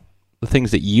the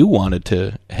things that you wanted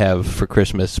to have for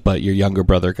Christmas, but your younger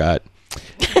brother got,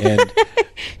 and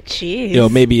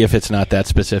jeez, maybe if it's not that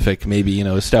specific, maybe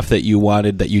stuff that you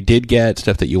wanted that you did get,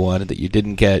 stuff that you wanted that you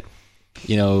didn't get.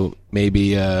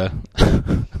 Maybe I'm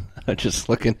just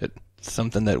looking at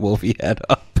something that Wolfie had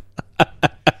up.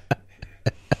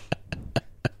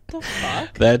 The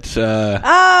fuck? That's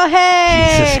oh,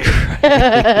 hey! Jesus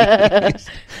Christ.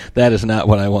 That is not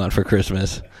what I want for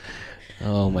Christmas.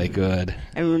 Oh my God.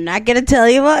 I'm not gonna tell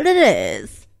you what it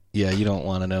is. Yeah, you don't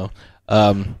want to know.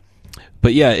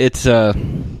 But yeah, it's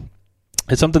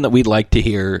something that we'd like to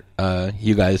hear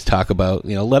you guys talk about.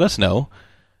 Let us know.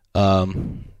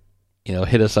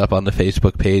 Hit us up on the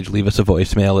Facebook page. Leave us a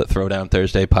voicemail at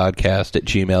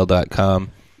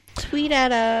throwdownthursdaypodcast@gmail.com. Tweet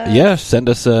at us. Yeah, send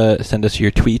us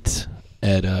your tweets.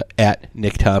 at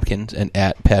Nick Tompkins and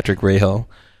at Patrick Rahal.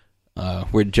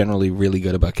 We're generally really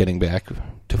good about getting back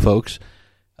to folks.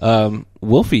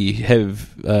 Wolfie,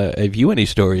 have you any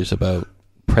stories about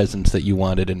presents that you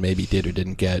wanted and maybe did or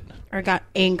didn't get? Or got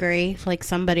angry like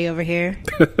somebody over here?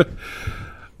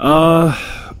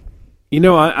 I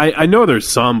know there's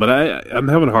some, but I'm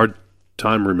having a hard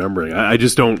time remembering. I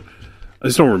just don't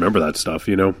remember that stuff,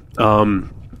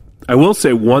 I will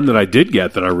say one that I did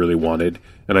get that I really wanted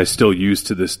and I still use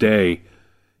to this day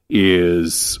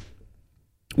is,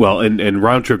 and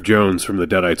Round Trip Jones from the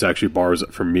Deadites actually borrows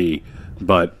it from me,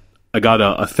 but I got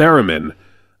a theremin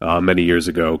many years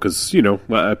ago because,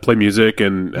 I play music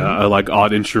and I like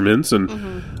odd instruments,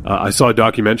 and I saw a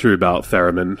documentary about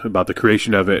theremin, about the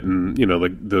creation of it, and,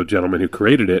 the gentleman who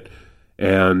created it,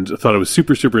 and I thought it was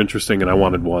super, super interesting, and I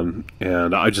wanted one,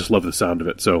 and I just love the sound of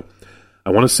it. So I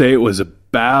want to say it was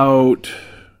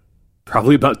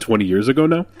probably about 20 years ago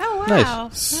now. Oh, wow.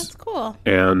 Nice. That's cool.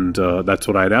 And that's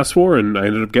what I had asked for, and I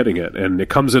ended up getting it. And it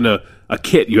comes in a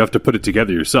kit. You have to put it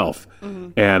together yourself.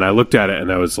 Mm-hmm. And I looked at it,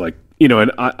 and I was like,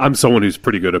 and I'm someone who's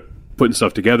pretty good at putting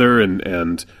stuff together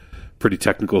and pretty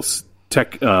technical,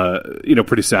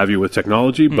 pretty savvy with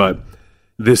technology, but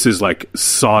this is like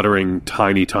soldering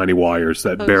tiny, tiny wires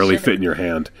that barely fit in your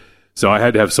hand. So I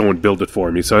had to have someone build it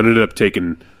for me. So I ended up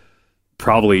taking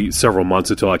probably several months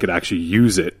until I could actually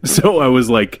use it. So I was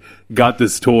like, got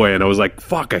this toy and I was like,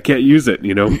 fuck, I can't use it,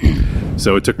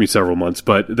 So it took me several months,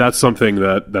 but that's something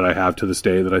that I have to this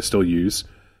day that I still use.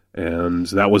 And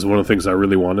that was one of the things I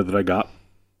really wanted that I got.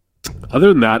 Other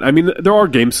than that, there are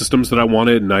game systems that I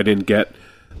wanted and I didn't get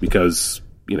because,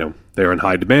 they're in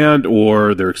high demand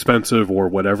or they're expensive or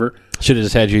whatever. Should have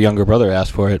just had your younger brother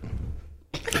ask for it.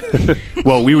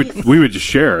 Well, we would just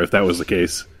share if that was the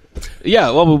case.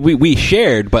 Yeah, well, we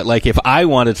shared, but like if I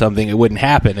wanted something, it wouldn't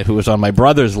happen. If it was on my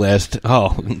brother's list,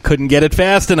 couldn't get it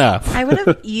fast enough. I would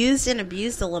have used and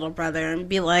abused a little brother and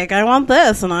be like, I want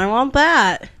this and I want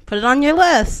that. Put it on your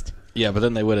list. Yeah, but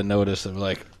then they would have noticed and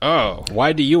like, oh,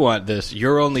 why do you want this?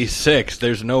 You're only 6.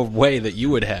 There's no way that you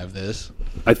would have this.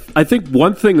 I think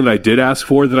one thing that I did ask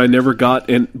for that I never got,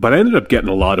 but I ended up getting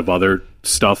a lot of other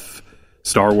stuff,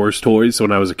 Star Wars toys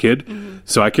when I was a kid,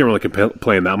 so I can't really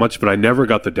complain that much, but I never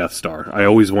got the Death Star. I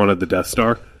always wanted the Death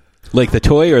Star. Like the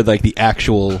toy or like the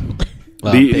actual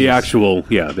the actual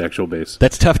base.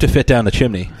 That's tough to fit down the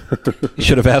chimney. You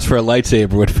should have asked for a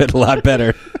lightsaber. It would fit a lot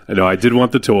better. I know, I did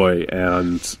want the toy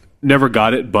and never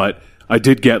got it, but I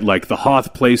did get like the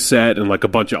Hoth play set and like a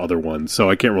bunch of other ones, so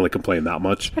I can't really complain that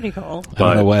much. Pretty cool. I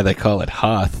don't know why they call it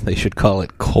Hoth. They should call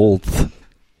it Kolth.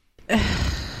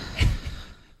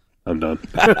 I'm done.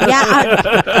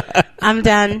 Yeah, I'm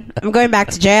done. I'm going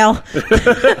back to jail.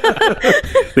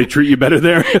 They treat you better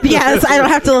there? Yes, I don't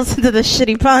have to listen to the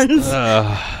shitty puns.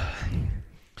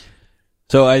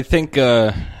 So I think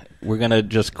we're going to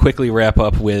just quickly wrap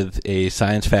up with a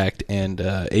science fact. And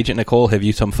Agent Nicole, have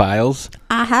you some files?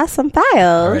 I have some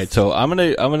files. All right, so I'm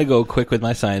gonna go quick with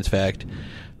my science fact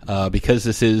because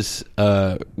this is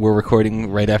we're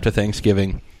recording right after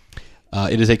Thanksgiving.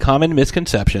 It is a common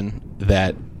misconception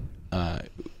that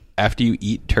after you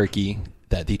eat turkey,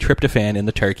 that the tryptophan in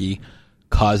the turkey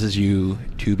causes you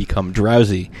to become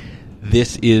drowsy.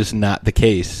 This is not the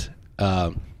case.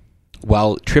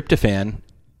 While tryptophan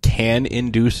can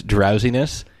induce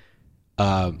drowsiness,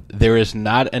 there is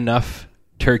not enough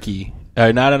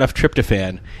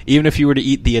tryptophan, even if you were to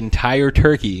eat the entire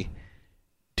turkey,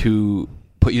 to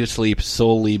put you to sleep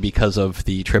solely because of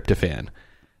the tryptophan.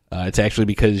 It's actually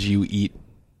because you eat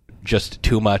just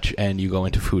too much and you go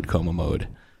into food coma mode.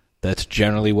 That's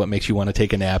generally what makes you want to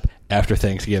take a nap after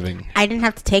Thanksgiving. I didn't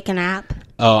have to take a nap.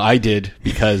 Oh, I did,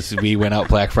 because we went out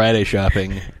Black Friday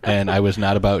shopping and I was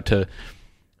not about to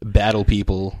battle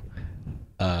people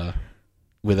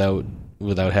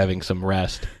without having some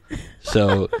rest.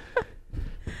 So,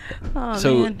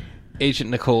 man. Agent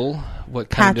Nicole,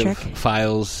 what kind of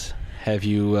files have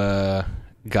you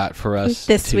got for us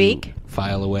this week?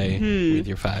 File away with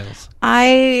your files.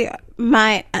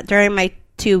 During my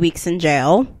 2 weeks in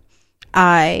jail,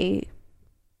 when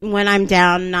I'm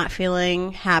down, not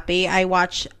feeling happy, I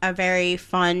watch a very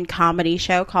fun comedy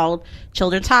show called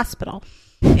Children's Hospital.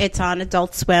 It's on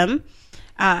Adult Swim.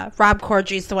 Rob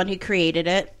Corddry is the one who created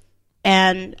it.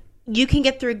 And you can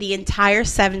get through the entire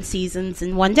 7 seasons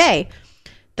in one day.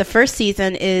 The first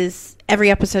season is,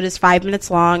 every episode is 5 minutes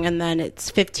long, and then it's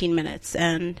 15 minutes.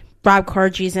 And Rob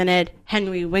Corddry's in it.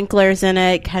 Henry Winkler's in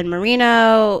it. Ken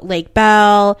Marino, Lake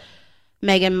Bell,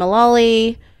 Megan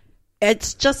Mullally.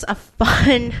 It's just a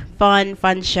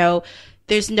fun show.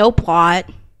 There's no plot.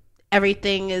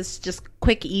 Everything is just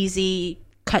quick, easy,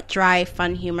 cut dry,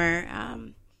 fun humor.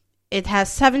 it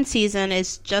has 7 seasons.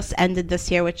 It's just ended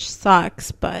this year, which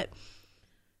sucks, but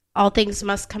all things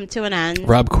must come to an end.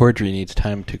 Rob Corddry needs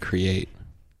time to create.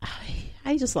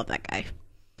 I just love that guy.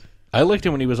 I liked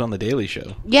him when he was on The Daily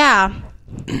Show. Yeah.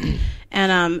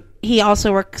 And he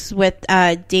also works with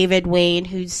David Wayne,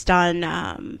 who's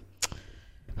done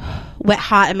Wet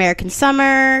Hot American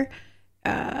Summer.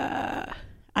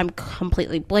 I'm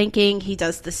completely blanking. He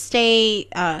does The State,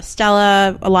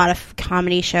 Stella, a lot of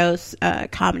comedy shows,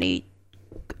 comedy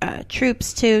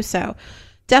troupes too. So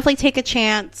definitely take a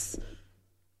chance.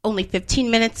 Only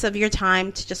 15 minutes of your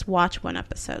time to just watch one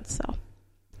episode. So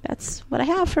that's what I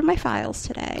have for my files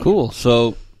today. Cool.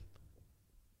 So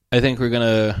I think we're going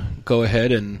to go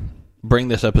ahead and bring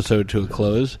this episode to a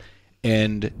close.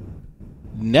 And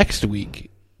next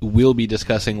week, we'll be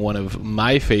discussing one of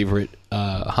my favorite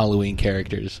Halloween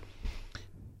characters,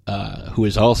 who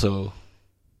is also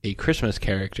a Christmas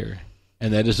character.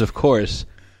 And that is, of course,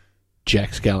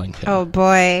 Jack Skellington. Oh,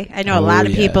 boy. I know a lot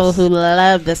of people who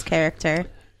love this character.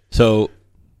 So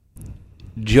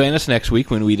join us next week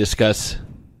when we discuss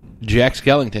Jack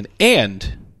Skellington,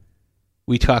 and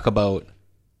we talk about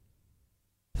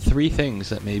 3 things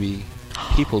that maybe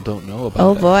people don't know about.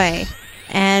 Oh, boy.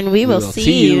 And we will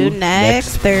see you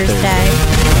next Thursday.